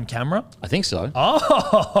talking on camera? I think so.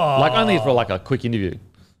 Oh. Like only for like a quick interview.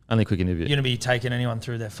 Only a quick interview. You're going to be taking anyone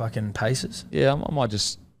through their fucking paces? Yeah, I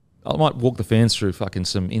might walk the fans through fucking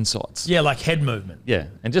some insights. Yeah, like head movement. Yeah,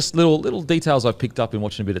 and just little details I've picked up in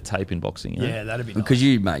watching a bit of tape in boxing. You know? Yeah, that'd be nice. Because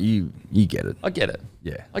you get it. I get it.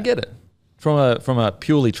 Yeah. I get it. From a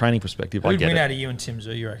purely training perspective, I Who'd get win it. out of you and Tim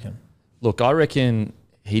Zoo, you reckon? Look, I reckon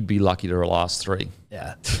he'd be lucky to last 3.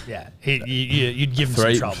 Yeah, yeah. You'd give him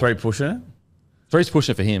some trouble. Three pushing it. 3's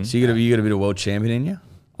pushing it for him. So you got a bit of world champion in you.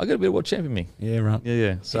 I got a bit of world champion me. Yeah, right.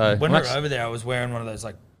 Yeah. So When we were over there, I was wearing one of those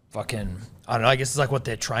like fucking, I don't know, I guess it's like what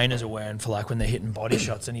their trainers are wearing for like when they're hitting body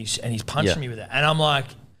shots, and he's punching me with it. And I'm like,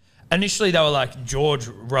 initially they were like, George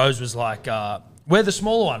Rose was like, wear the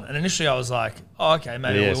smaller one. And initially I was like, oh, okay,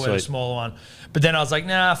 maybe we'll wear the smaller one. But then I was like,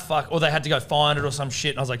 nah, fuck. Or they had to go find it or some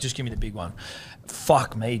shit. And I was like, just give me the big one.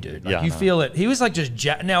 Fuck me, dude. Like, you feel it. He was like just,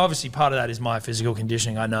 now obviously part of that is my physical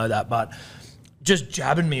conditioning. I know that, but just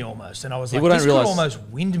jabbing me almost. And I was like, this could almost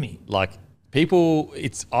wind me. Like, people,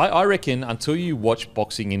 I reckon until you watch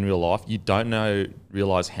boxing in real life, you don't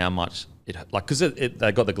realize how much it, like, because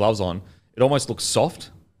they got the gloves on, it almost looks soft.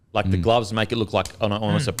 Like the gloves make it look like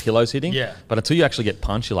almost a pillow's hitting. Yeah. But until you actually get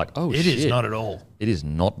punched, you're like, oh, shit. It is not at all. It is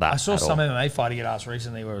not that. I saw some MMA fighter get asked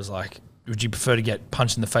recently where it was like, would you prefer to get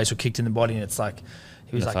punched in the face or kicked in the body? And it's like,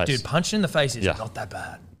 he was like, dude, punching in the face is not that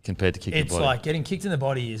bad. Compared to kicking in the body. It's like getting kicked in the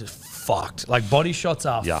body is fucked. Like body shots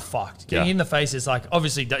are fucked. Getting in the face is like,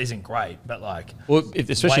 obviously that isn't great, but like. Well,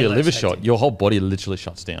 especially a liver shot, your whole body literally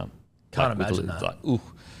shuts down. Can't imagine that. Like, ooh.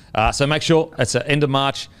 So make sure it's the end of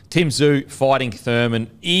March. Tim Zoo fighting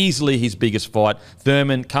Thurman, easily his biggest fight.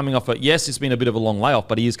 Thurman coming off yes, it's been a bit of a long layoff,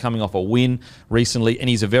 but he is coming off a win recently, and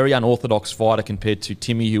he's a very unorthodox fighter compared to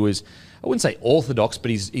Timmy, who is, I wouldn't say orthodox,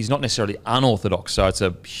 but he's not necessarily unorthodox. So it's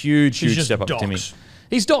a huge step up for Timmy.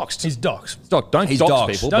 He's doxed. He's doxed. Don't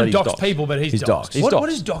dox people. Don't dox people, but he's doxed. What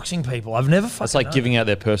is doxing people? I've never fucking It's like known. giving out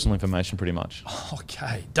their personal information pretty much.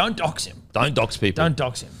 Okay. Don't dox him. Don't dox people. Don't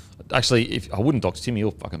dox him. Actually, if I wouldn't dox Timmy,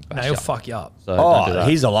 he'll fucking bash No, he'll fuck you up. So don't do that.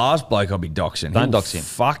 He's the last bloke I'll be doxing. Don't He'll dox him.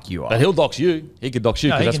 Fuck you up. But he'll dox you. He could dox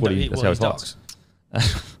you because that's how he talks.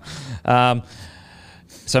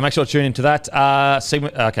 So make sure to tune into that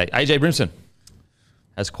segment. Okay, AJ Brimson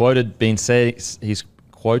has he's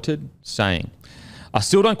quoted saying, I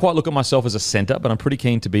still don't quite look at myself as a centre, but I'm pretty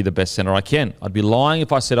keen to be the best centre I can. I'd be lying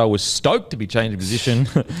if I said I was stoked to be changing position.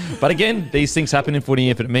 But again, these things happen in footy.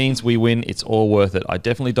 If it means we win, it's all worth it. I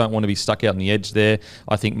definitely don't want to be stuck out on the edge there.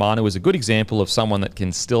 I think Manu is a good example of someone that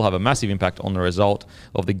can still have a massive impact on the result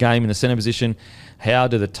of the game in the centre position. How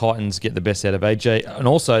do the Titans get the best out of AJ? And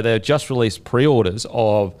also, they've just released pre-orders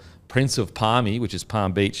of Prince of Palmy, which is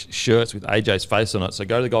Palm Beach, shirts with AJ's face on it. So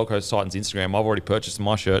go to the Gold Coast Titans Instagram. I've already purchased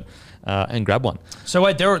my shirt and grab one. So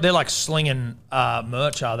wait, they're like slinging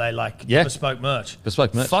merch, are they? Like bespoke merch?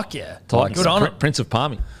 Bespoke merch. Fuck yeah. Titans. Good on it. Prince of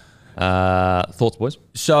Palmy. Thoughts, boys?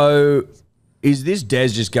 So is this Des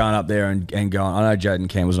just going up there and going, I know Jaden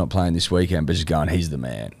Campbell's not playing this weekend, but just going, he's the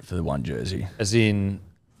man for the one jersey? As in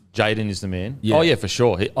Jaden is the man? Yeah. Oh, yeah, for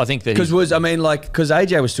sure. I think that because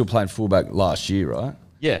AJ was still playing fullback last year, right?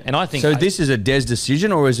 Yeah, and I think... So this is a Des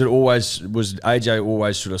decision, or was AJ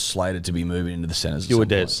always sort of slated to be moving into the centres? Pure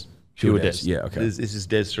Des. Pure Des. Yeah, okay. This is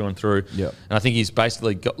Des through and through. Yeah. And I think he's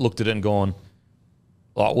basically looked at it and gone,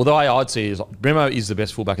 well, the way I'd see it is Bremo is the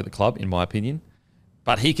best fullback at the club, in my opinion,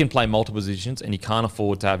 but he can play multiple positions and he can't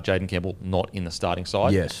afford to have Jaden Campbell not in the starting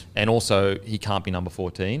side. Yes. And also, he can't be number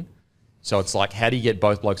 14. So it's like, how do you get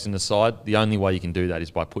both blokes in the side? The only way you can do that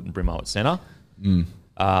is by putting Bremo at centre.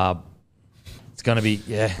 It's going to be,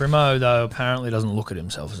 Brimo, though, apparently doesn't look at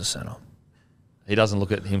himself as a centre. He doesn't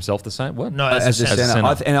look at himself the same? What? No, as a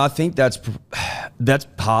centre. And I think that's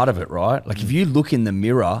part of it, right? Like if you look in the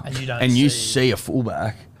mirror and you see a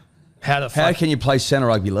fullback, how can you play centre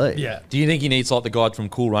rugby league? Yeah. Do you think he needs like the guy from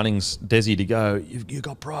Cool Runnings, Desi, to go, you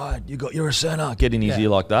got pride, you're a centre, get in his ear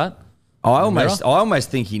like that? I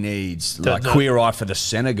almost think he needs like Queer Eye for the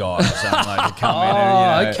centre guy or something like to come in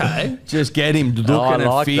and, okay. just get him looking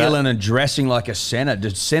and feeling and dressing like a centre.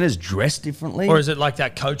 Do centres dress differently? Or is it like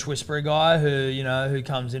that coach whisperer guy who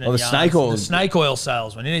comes in and the snake oil. The snake oil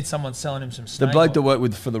salesman. He needs someone selling him some snake The bloke oil. that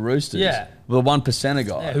worked for the Roosters. Yeah. The 1%er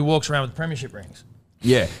guy. Yeah, who walks around with premiership rings.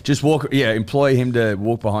 Yeah, just employ him to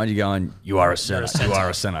walk behind you going, you are a centre, you are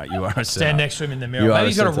a centre, you are a centre. Stand next to him in the mirror. Maybe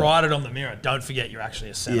he's got to write it on the mirror. Don't forget you're actually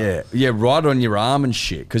a centre. Yeah, write it on your arm and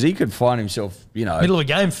shit, because he could find himself, middle of a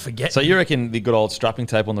game, forget. So you reckon the good old strapping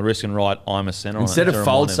tape on the wrist and write, I'm a centre? Instead of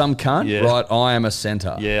fold some cunt, write, I am a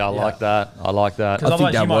centre. Yeah, I like that. I like that. Because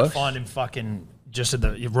otherwise you might works. find him fucking just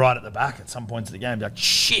you're right at the back at some points of the game. Be like,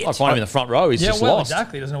 shit. I find him in the front row. He's just lost.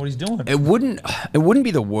 Exactly. He doesn't know what he's doing. It wouldn't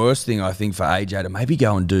be the worst thing, I think, for AJ to maybe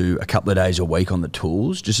go and do a couple of days a week on the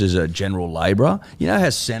tools, just as a general labourer. You know how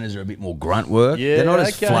centres are a bit more grunt work? Yeah, they're not as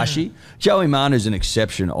okay. flashy. Joey Manu's an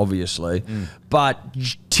exception, obviously, but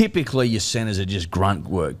typically your centres are just grunt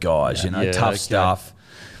work guys, tough stuff.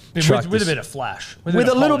 With a bit of flash. With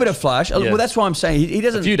a little bit of flash. Well, that's why I'm saying he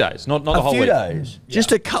doesn't... A few days, not the whole week. A few days.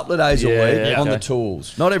 Just a couple of days a week on the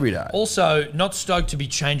tools. Not every day. Also, not stoked to be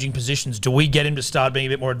changing positions. Do we get him to start being a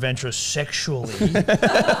bit more adventurous sexually?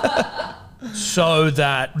 So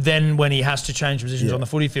that then when he has to change positions on the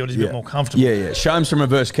footy field, he's a bit more comfortable. Yeah. Show him some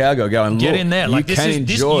reverse cowgirl going, Get look, in there. Like, you can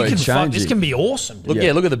enjoy changing. This can be awesome. Look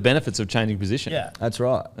at the benefits of changing position. Yeah. That's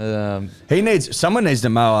right. Um, Someone needs to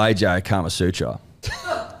mow AJ a Kama Sutra.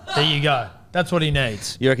 There you go. That's what he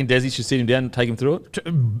needs. You reckon Desi should sit him down and take him through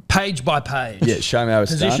it? Page by page. Yeah, show me how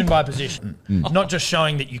it's Position done. by position. Not just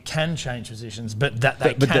showing that you can change positions, but that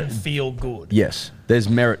they can feel good. Yes, there's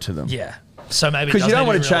merit to them. Yeah. So maybe Because you don't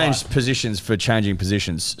want to in real change life. positions for changing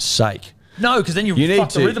positions' sake. No, because then you need fuck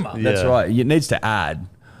to, the rhythm up. That's right. It needs to add.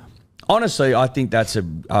 Honestly, I think that's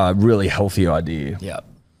a really healthy idea. Yeah.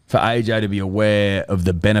 For AJ to be aware of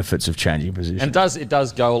the benefits of changing positions. And it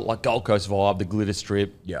does go like Gold Coast vibe, the glitter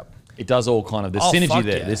strip. Yep. It does all kind of, there's Oh, synergy fuck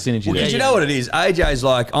there. yeah. There's synergy Well, there. because you know what it is. AJ's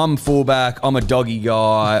like, I'm fullback, I'm a doggy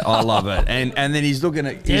guy, I love it. And then he's looking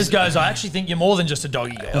at... Des goes, I actually think you're more than just a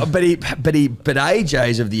doggy guy. But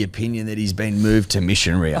AJ's of the opinion that he's been moved to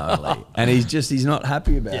missionary only, and he's not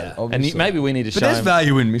happy about it. And Obviously. maybe we need to But show there's him.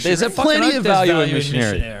 value in missionary. There's Fucking plenty hope of there's value in value in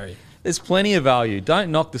missionary. missionary. There's plenty of value.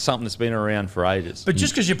 Don't knock something that's been around for ages. But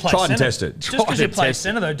just because you play Try and centre, test it. Just because you Try play and test it.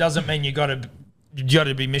 centre though doesn't mean you got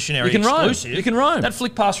to be missionary You can roam. exclusive. You can roam. That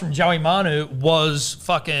flick pass from Joey Manu was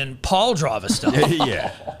fucking pile driver stuff.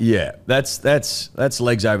 yeah. That's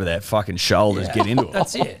legs over that fucking shoulders. Get into it.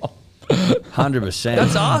 That's it. 100%.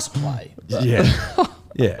 That's ass play. yeah.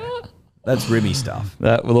 That's Rimmy stuff.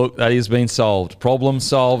 That has been solved. Problem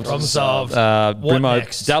solved. Problem solved. What Brimo,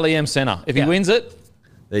 next? Dally M Centre. If he wins it,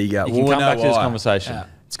 There you go. you can We'll come know back to this why. conversation. Yeah.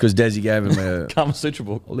 It's because Desi gave him a Kama Sutra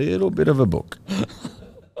book. little bit of a book.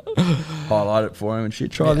 Highlight it for him and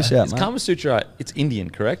shit. Try this out, It's mate. Kama Sutra. It's Indian,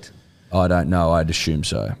 correct? I don't know. I'd assume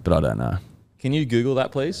so, but I don't know. Can you Google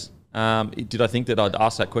that, please? Did I think that I'd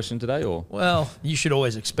ask that question today, or Well, you should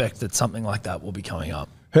always expect that something like that will be coming up.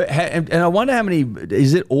 And I wonder how many.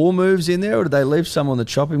 Is it all moves in there, or do they leave some on the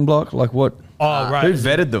chopping block? Like what? Oh, right. Who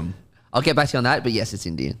vetted them? I'll get back to you on that, but yes, it's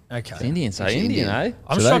Indian. Okay. it's Indian? Say It's Indian, Indian. eh?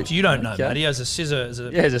 I'm So shocked they- you don't know, Okay. Matty. As a scissor, as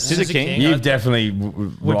a Scissor king. You've definitely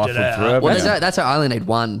rifled it through out. it. Well, haven't you? that's how I only need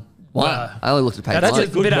one. Wow. I only looked at page That's one. a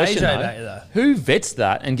good bit of question, AJ though. back there. Who vets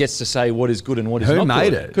that and gets to say what is good and what is Who not made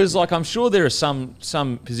good? it? Because, like, I'm sure there are some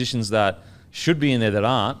positions that should be in there that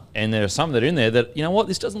aren't, and there are some that are in there that, you know what,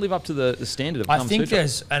 this doesn't live up to the standard of I Kama think Sutra.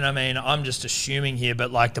 there's, and I mean, I'm just assuming here,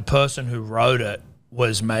 but like the person who wrote it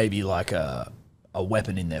was maybe like a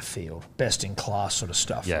weapon in their field, best in class sort of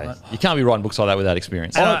stuff. Yeah, Right? you can't be writing books like that without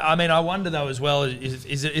experience. And I mean, I wonder though as well,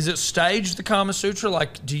 is it staged, the Kama Sutra?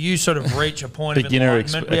 Like, do you sort of reach a point of Beginner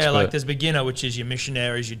enlightenment? Yeah, expert. like there's beginner, which is your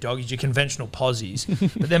missionaries, your doggies, your conventional posies.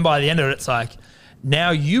 But then by the end of it, it's like,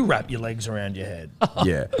 now you wrap your legs around your head.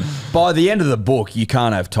 Yeah. By the end of the book, you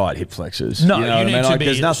can't have tight hip flexors. No, know you what I need mean? to Like, be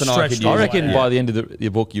there's nothing I could stretched use. I reckon Yeah. by the end of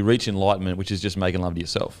your book, you reach enlightenment, which is just making love to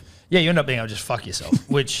yourself. Yeah, you end up being able to just fuck yourself,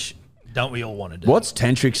 which don't we all want to do? What's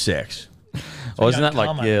tantric sex? Or isn't don't that like,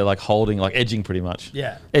 come, yeah, like holding, like edging pretty much?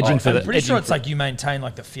 Yeah. Edging for I'm the. pretty edging sure it's for- like you maintain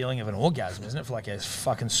like the feeling of an orgasm, isn't it? For like a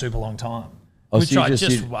fucking super long time. Oh, Which so you I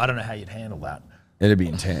just- I don't know how you'd handle that. It'd be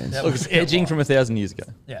intense. That Look, would it's be a edging lot. from 1,000 years ago.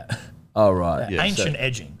 Yeah. Oh, right. Yeah, Ancient so-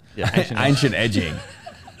 edging. Yeah, ancient. Ancient edging.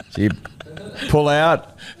 So you pull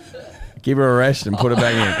out, give her a rest, and put her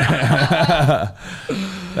back in.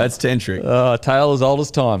 That's tantric. Tale as old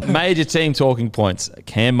as time. Major team talking points.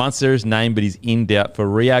 Cam Munster is named, but he's in doubt for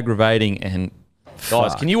re-aggravating. And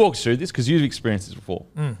guys, Fuck. can you walk us through this? Because you've experienced this before.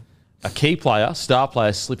 A key player, star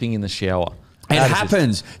player, slipping in the shower. It How does this-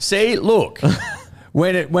 happens. See, look.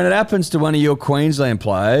 When it happens to one of your Queensland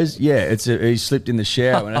players, yeah, he slipped in the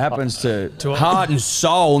shower. When it happens to heart and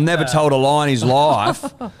soul, never told a lie in his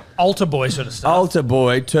life. Altar boy sort of stuff. Altar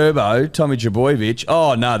boy, Turbo, Tommy Jabojevic.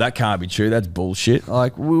 Oh no, that can't be true. That's bullshit.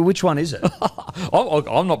 Like, which one is it?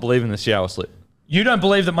 I'm not believing the shower slip. You don't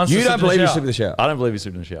believe that Munster You don't slipped in believe the he shower? slipped in the shower. I don't believe he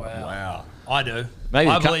slipped in the shower. Wow. I do. Maybe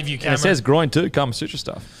I it ca- believe you, And Cameron. it says groin too, Kama Sutra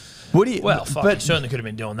stuff. What do you? well, fuck, but you certainly could have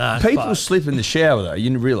been doing that. people but slip in the shower though. You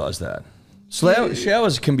didn't realise that.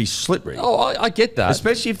 Showers can be slippery. Oh, I get that.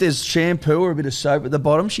 Especially if there's shampoo or a bit of soap at the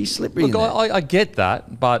bottom, she's slippery. Look, in there. I get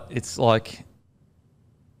that, but it's like,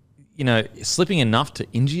 slipping enough to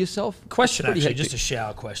injure yourself. Question Pretty actually, hectic. just a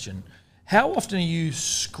shower question. How often are you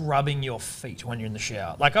scrubbing your feet when you're in the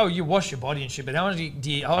shower? Like, oh, you wash your body and shit, but how much do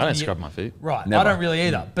you I don't scrub my feet. Right. Never. I don't really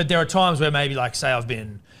either. But there are times where maybe, like, say I've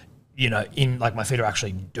been, in, like, my feet are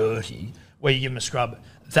actually dirty, where you give them a scrub.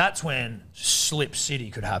 That's when Slip City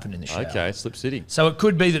could happen in the shower. Okay, Slip City. So it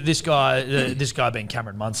could be that this guy being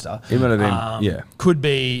Cameron Munster, He might have been,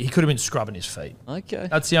 he could have been scrubbing his feet. Okay.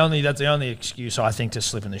 That's the only excuse I think to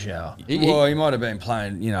slip in the shower. Well, he might have been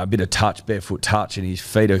playing, a bit of barefoot touch, and his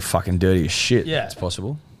feet are fucking dirty as shit. Yeah. It's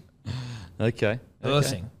possible. Okay.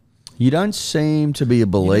 Earthing. You don't seem to be a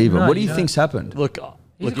believer. no, what do you you don't. think's happened? Look,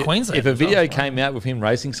 He's a if Queenslander a as well, video right? came out with him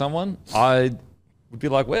racing someone, I would be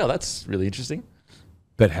like, wow, that's really interesting.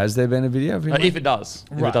 But has there been a video of him? If it does.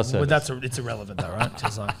 If it does Well, surface. it's irrelevant though, right?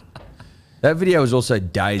 'Cause, like, That video was also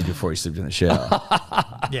days before he slipped in the shower.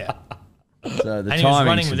 yeah. So the And he was timing's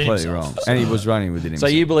running within completely himself, wrong. so- And he was running within So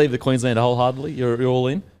himself. you believe the Queenslander wholeheartedly? You're all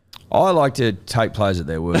in? I like to take players at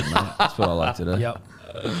their word, mate. That's what I like to do. Yep.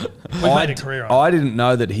 We've made a career on it. I didn't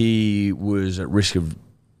know that he was at risk of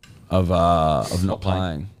not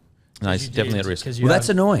playing. No, he's definitely at risk. Well, that's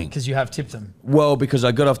annoying. Because you have tipped them. Well, because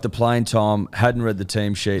I got off the plane, Tom, hadn't read the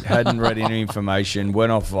team sheet, hadn't read any information,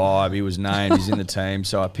 went off vibe. He was named, he's in the team.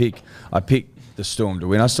 So I picked the Storm to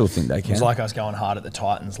win. I still think they It can. was like us going hard at the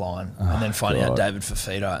Titans line and then finding out God. David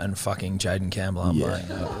Fafita and fucking Jaden Campbell aren't playing.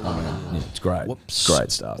 Yeah, it's great. Whoops. It's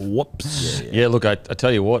great stuff. Whoops. Yeah, look, I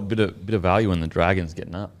tell you what, bit of value in the Dragons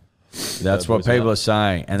getting up. That's what people are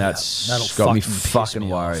saying, and that's that'll got me fucking piss fucking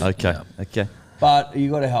me off. worried. Okay, Yeah. okay. But you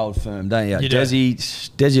got to hold firm, don't you? You do.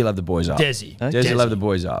 Desi will have the boys up. Desi. Okay. Desi will have the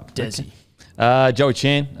boys up. Desi. Joey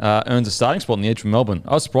Chan earns a starting spot on the edge from Melbourne.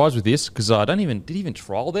 I was surprised with this because I did he even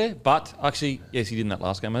trial there? But actually, yes, he did in that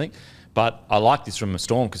last game, I think. But I like this from a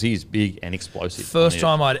Storm because he's big and explosive. First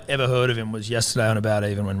on time I'd ever heard of him was yesterday on About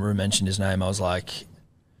Even when Rue mentioned his name. I was like,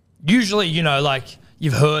 usually, like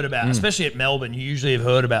you've heard about, especially at Melbourne, you usually have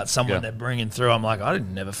heard about someone Yeah. they're bringing through. I'm like, I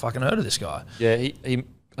didn't never fucking heard of this guy. Yeah, he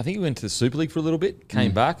I think he went to the Super League for a little bit,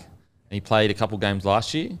 came back, and he played a couple games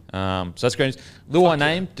last year. So that's great. Luai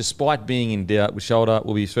named, despite being in doubt with shoulder,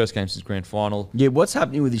 will be his first game since grand final. Yeah, what's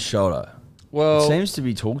happening with his shoulder? Well, It seems to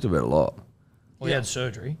be talked about a lot. Well, he had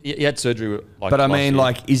surgery. he had surgery. But I last mean, year.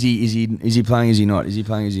 like, is he playing? Is he not? Is he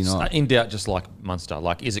playing? Is he not? In doubt, just like Munster.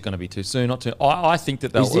 Like, is it going to be too soon? Not too. I think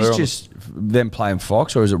that they'll Is err this on just them playing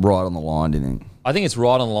Fox, or is it right on the line? Do you think? I think it's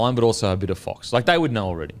right on the line, but also a bit of Fox. Like, they would know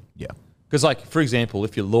already. Yeah. Because, like, for example,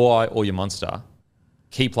 if you're Luai or you're Munster,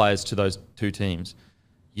 key players to those two teams,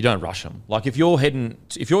 you don't rush them. Like, if you're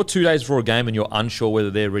 2 days before a game and you're unsure whether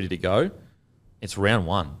they're ready to go, it's round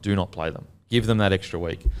one. Do not play them. Give them that extra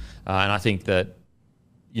week. And I think that,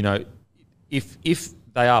 if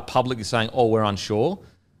they are publicly saying, oh, we're unsure,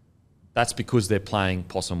 that's because they're playing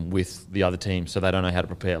possum with the other team, so they don't know how to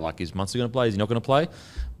prepare. Like, is Munster going to play? Is he not going to play?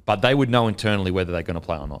 But they would know internally whether they're going to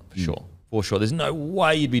play or not, for sure. For sure. There's no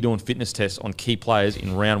way you'd be doing fitness tests on key players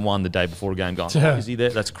in round one the day before a game going, oh, is he there?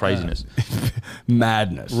 That's craziness.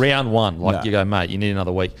 Madness. Round one. Like, No. you go, mate, you need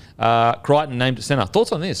another week. Crichton named at centre.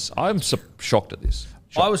 Thoughts on this? I'm shocked at this.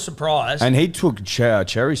 I was surprised. And he took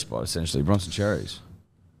Cherry's spot, essentially, Bronson Cherry's.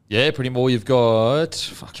 Yeah, pretty well. You've got...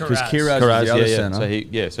 Because Kiraz. Kiraz Kiraz, is the other yeah.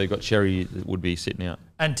 centre. So you've got Cherry that would be sitting out.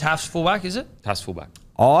 And Taft's fullback, is it? Pass fullback.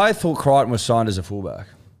 I thought Crichton was signed as a fullback.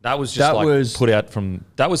 That was just That like was- put out from...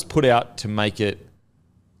 That was put out to make it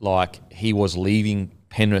like he was leaving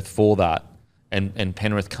Penrith for that, and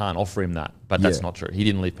Penrith can't offer him that. But that's Yeah. not true. He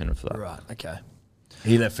didn't leave Penrith for that. Right, okay.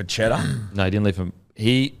 He left for Cheddar. No, he didn't leave him.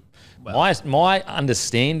 My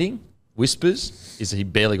understanding, whispers, is that he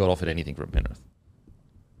barely got offered anything from Penrith.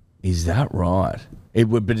 Is that right? It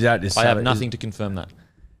would, but is that just I have nothing to confirm that.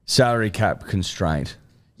 salary cap constraint?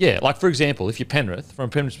 Yeah, like for example, if you're Penrith, from a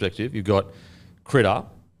Penrith perspective, you've got Critter,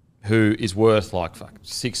 who is worth like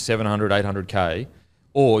 600, 700, 800K,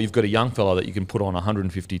 or you've got a young fella that you can put on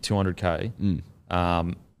 150, 200K.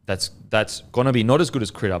 That's going to be not as good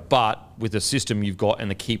as Critter, but with the system you've got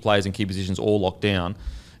and the key players and key positions all locked down,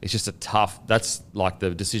 it's just that's like the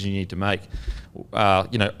decision you need to make.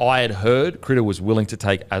 I had heard Critter was willing to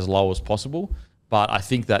take as low as possible, but I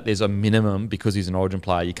think that there's a minimum because he's an Origin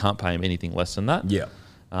player. You can't pay him anything less than that. Yeah.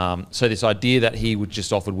 So this idea that he would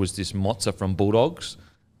just offered was this Mozza from Bulldogs,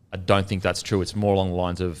 I don't think that's true. It's more along the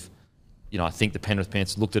lines of, I think the Penrith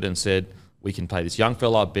Panthers looked at it and said, we can pay this young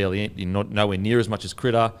fella barely, nowhere near as much as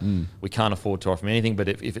Critter. We can't afford to offer him anything. But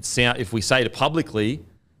if we say it publicly,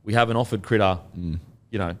 we haven't offered Critter,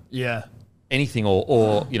 Yeah. anything,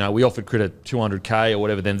 or we offered Critter 200K or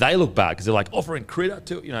whatever, then they look bad because they're like offering Critter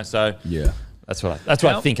to, so Yeah. that's what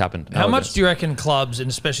I think happened. How much do you reckon clubs, and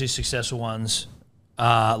especially successful ones,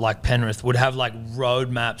 like Penrith, would have like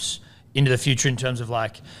roadmaps into the future in terms of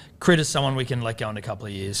like Crit is someone we can let go in a couple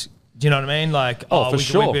of years. Do you know what I mean? Like, for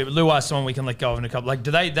sure. Luai someone we can let go of in a couple. Like,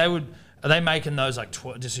 are they making those like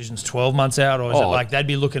decisions 12 months out, or is it like they'd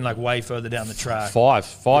be looking like way further down the track?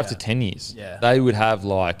 Five to 10 years. Yeah. They would have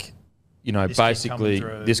like, you know, This kid basically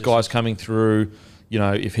coming through, this guy's coming through. You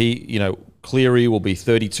know, if he, you know, Cleary will be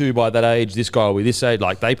 32 by that age. This guy will be this age.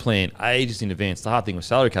 Like, they plan ages in advance. The hard thing with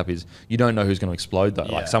salary cap is you don't know who's going to explode, though.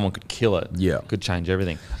 Yeah. Like, someone could kill it. Yeah. Could change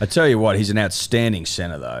everything. I tell you what, he's an outstanding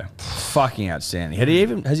centre, though. Fucking outstanding.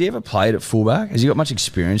 Has he ever played at fullback? Has he got much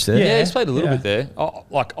experience there? Yeah, he's played a little bit there.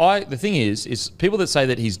 The thing is people that say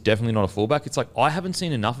that he's definitely not a fullback, it's like, I haven't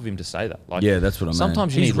seen enough of him to say that. Like, Yeah, that's what I mean.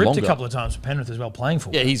 Sometimes you He's need ripped longer. a couple of times for Penrith as well, playing for.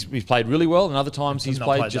 Yeah, he's played really well, and other times he's not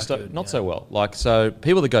played played just that good, not yeah. so well. Like, so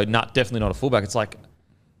people that go, nah, definitely not a fullback. It's like,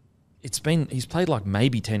 he's played like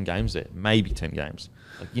maybe 10 games there, maybe 10 games.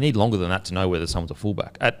 Like, you need longer than that to know whether someone's a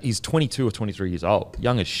fullback. He's 22 or 23 years old,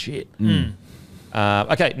 young as shit.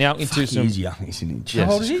 Okay, now into some. He's young, isn't he? Yes.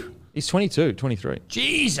 How old is he? He's 22, 23.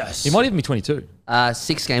 Jesus. He might even be 22.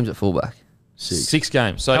 6 games at fullback. 6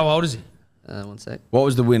 games. So How old is he? 1 sec. What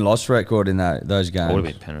was the win-loss record in those games? would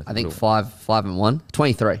have been Penrith. I think 5-1.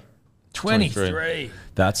 23. 23.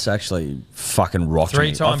 That's actually fucking rocking.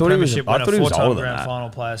 Three-time premiership winner, he was 4-time older than grand that. final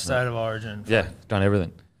player, state of origin. Yeah, done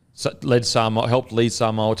everything. So helped lead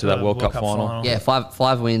Samoa to that World Cup final. Yeah,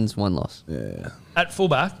 5 wins, 1 loss. Yeah. At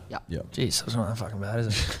fullback? Yeah. Jeez, that's not that fucking bad,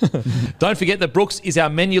 is it? Don't forget that Brooks is our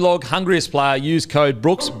menu log hungriest player. Use code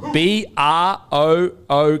Brooks,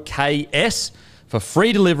 BROOKS, for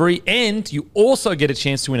free delivery, and you also get a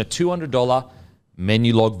chance to win a $200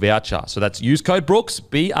 menu log voucher. So that's use code Brooks,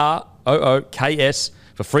 BROOKS,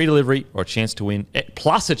 for free delivery or a chance to win,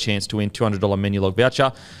 plus a chance to win $200 menu log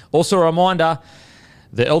voucher. Also a reminder,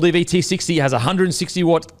 the LDV T60 has 160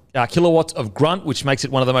 kilowatts of grunt, which makes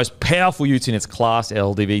it one of the most powerful utes in its class.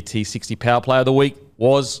 LDV T60 Power Player of the Week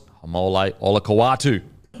was Hamole Olakawatu.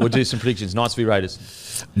 We'll do some predictions. Knights v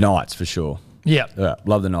Raiders. Knights for sure. Yeah. Yeah,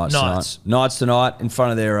 love the Knights. Knights. Tonight. Knights tonight in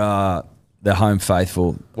front of their home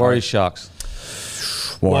faithful. Warriors Sharks.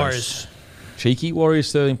 Warriors. Cheeky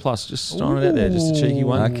Warriors 13 plus. Just throwing it out there. Just a cheeky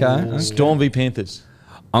one. Okay. Storm v Panthers.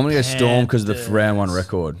 I'm going to go Storm because of the Panthers. round 1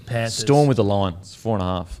 record. Panthers. Storm with the line. It's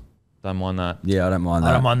 4.5. Don't mind that. Yeah, I don't mind that.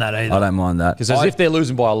 I don't mind that either. I don't mind that. Because as if they're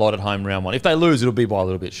losing by a lot at home round 1. If they lose, it'll be by a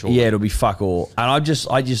little bit short. Yeah, it'll be fuck all. And I just,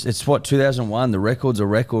 it's what, 2001. The record's a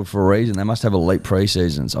record for a reason. They must have elite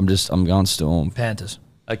pre-seasons. I'm going Storm. Panthers.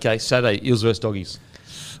 Okay, Saturday, Eels versus Doggies.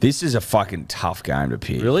 This is a fucking tough game to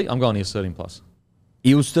pick. Really? I'm going Eels 13 plus.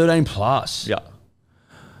 Eels 13 plus. Yeah.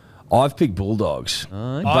 I've picked Bulldogs.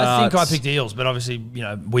 I think I picked Eels, but obviously, you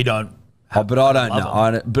know, we don't. But I don't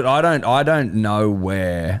love know. I don't know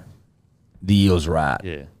where the Eels are at.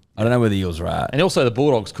 Yeah. I don't know where the Eels are at. And also the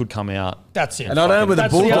Bulldogs could come out. That's it. And I don't know where the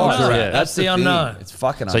That's the Bulldogs unknown. are Yeah, at. that's the thing. unknown. It's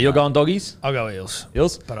fucking So you're unknown. going Doggies? I'll go Eels.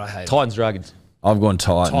 Eels? But I hate it. Titans, Dragons. I've gone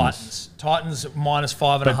Titans. Titans minus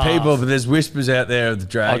 5.5. But there's whispers out there of the I'll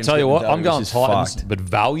Dragons. tell you what, getting I'm going which is Titans, fucked. but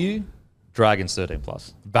value, Dragons 13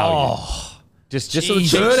 plus. Value. Oh, Just a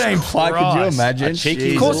Jesus. cheeky, 13 play, could you Christ. imagine? A cheeky-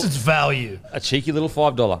 Jesus. of course it's value. a cheeky little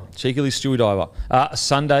 $5. Cheeky little Stewie Diver.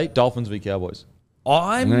 Sunday, Dolphins v Cowboys.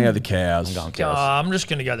 I'm going to go the Cows. I'm going Cows. I'm just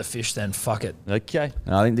going to go the fish then. Fuck it. Okay.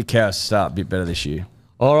 And I think the Cows start a bit better this year.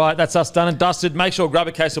 All right, that's us done and dusted. Make sure grab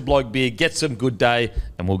a case of Bloke beer, get some good day,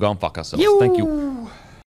 and we'll go and fuck ourselves. Thank you.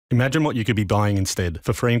 Imagine what you could be buying instead.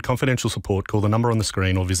 For free and confidential support, call the number on the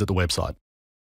screen or visit the website.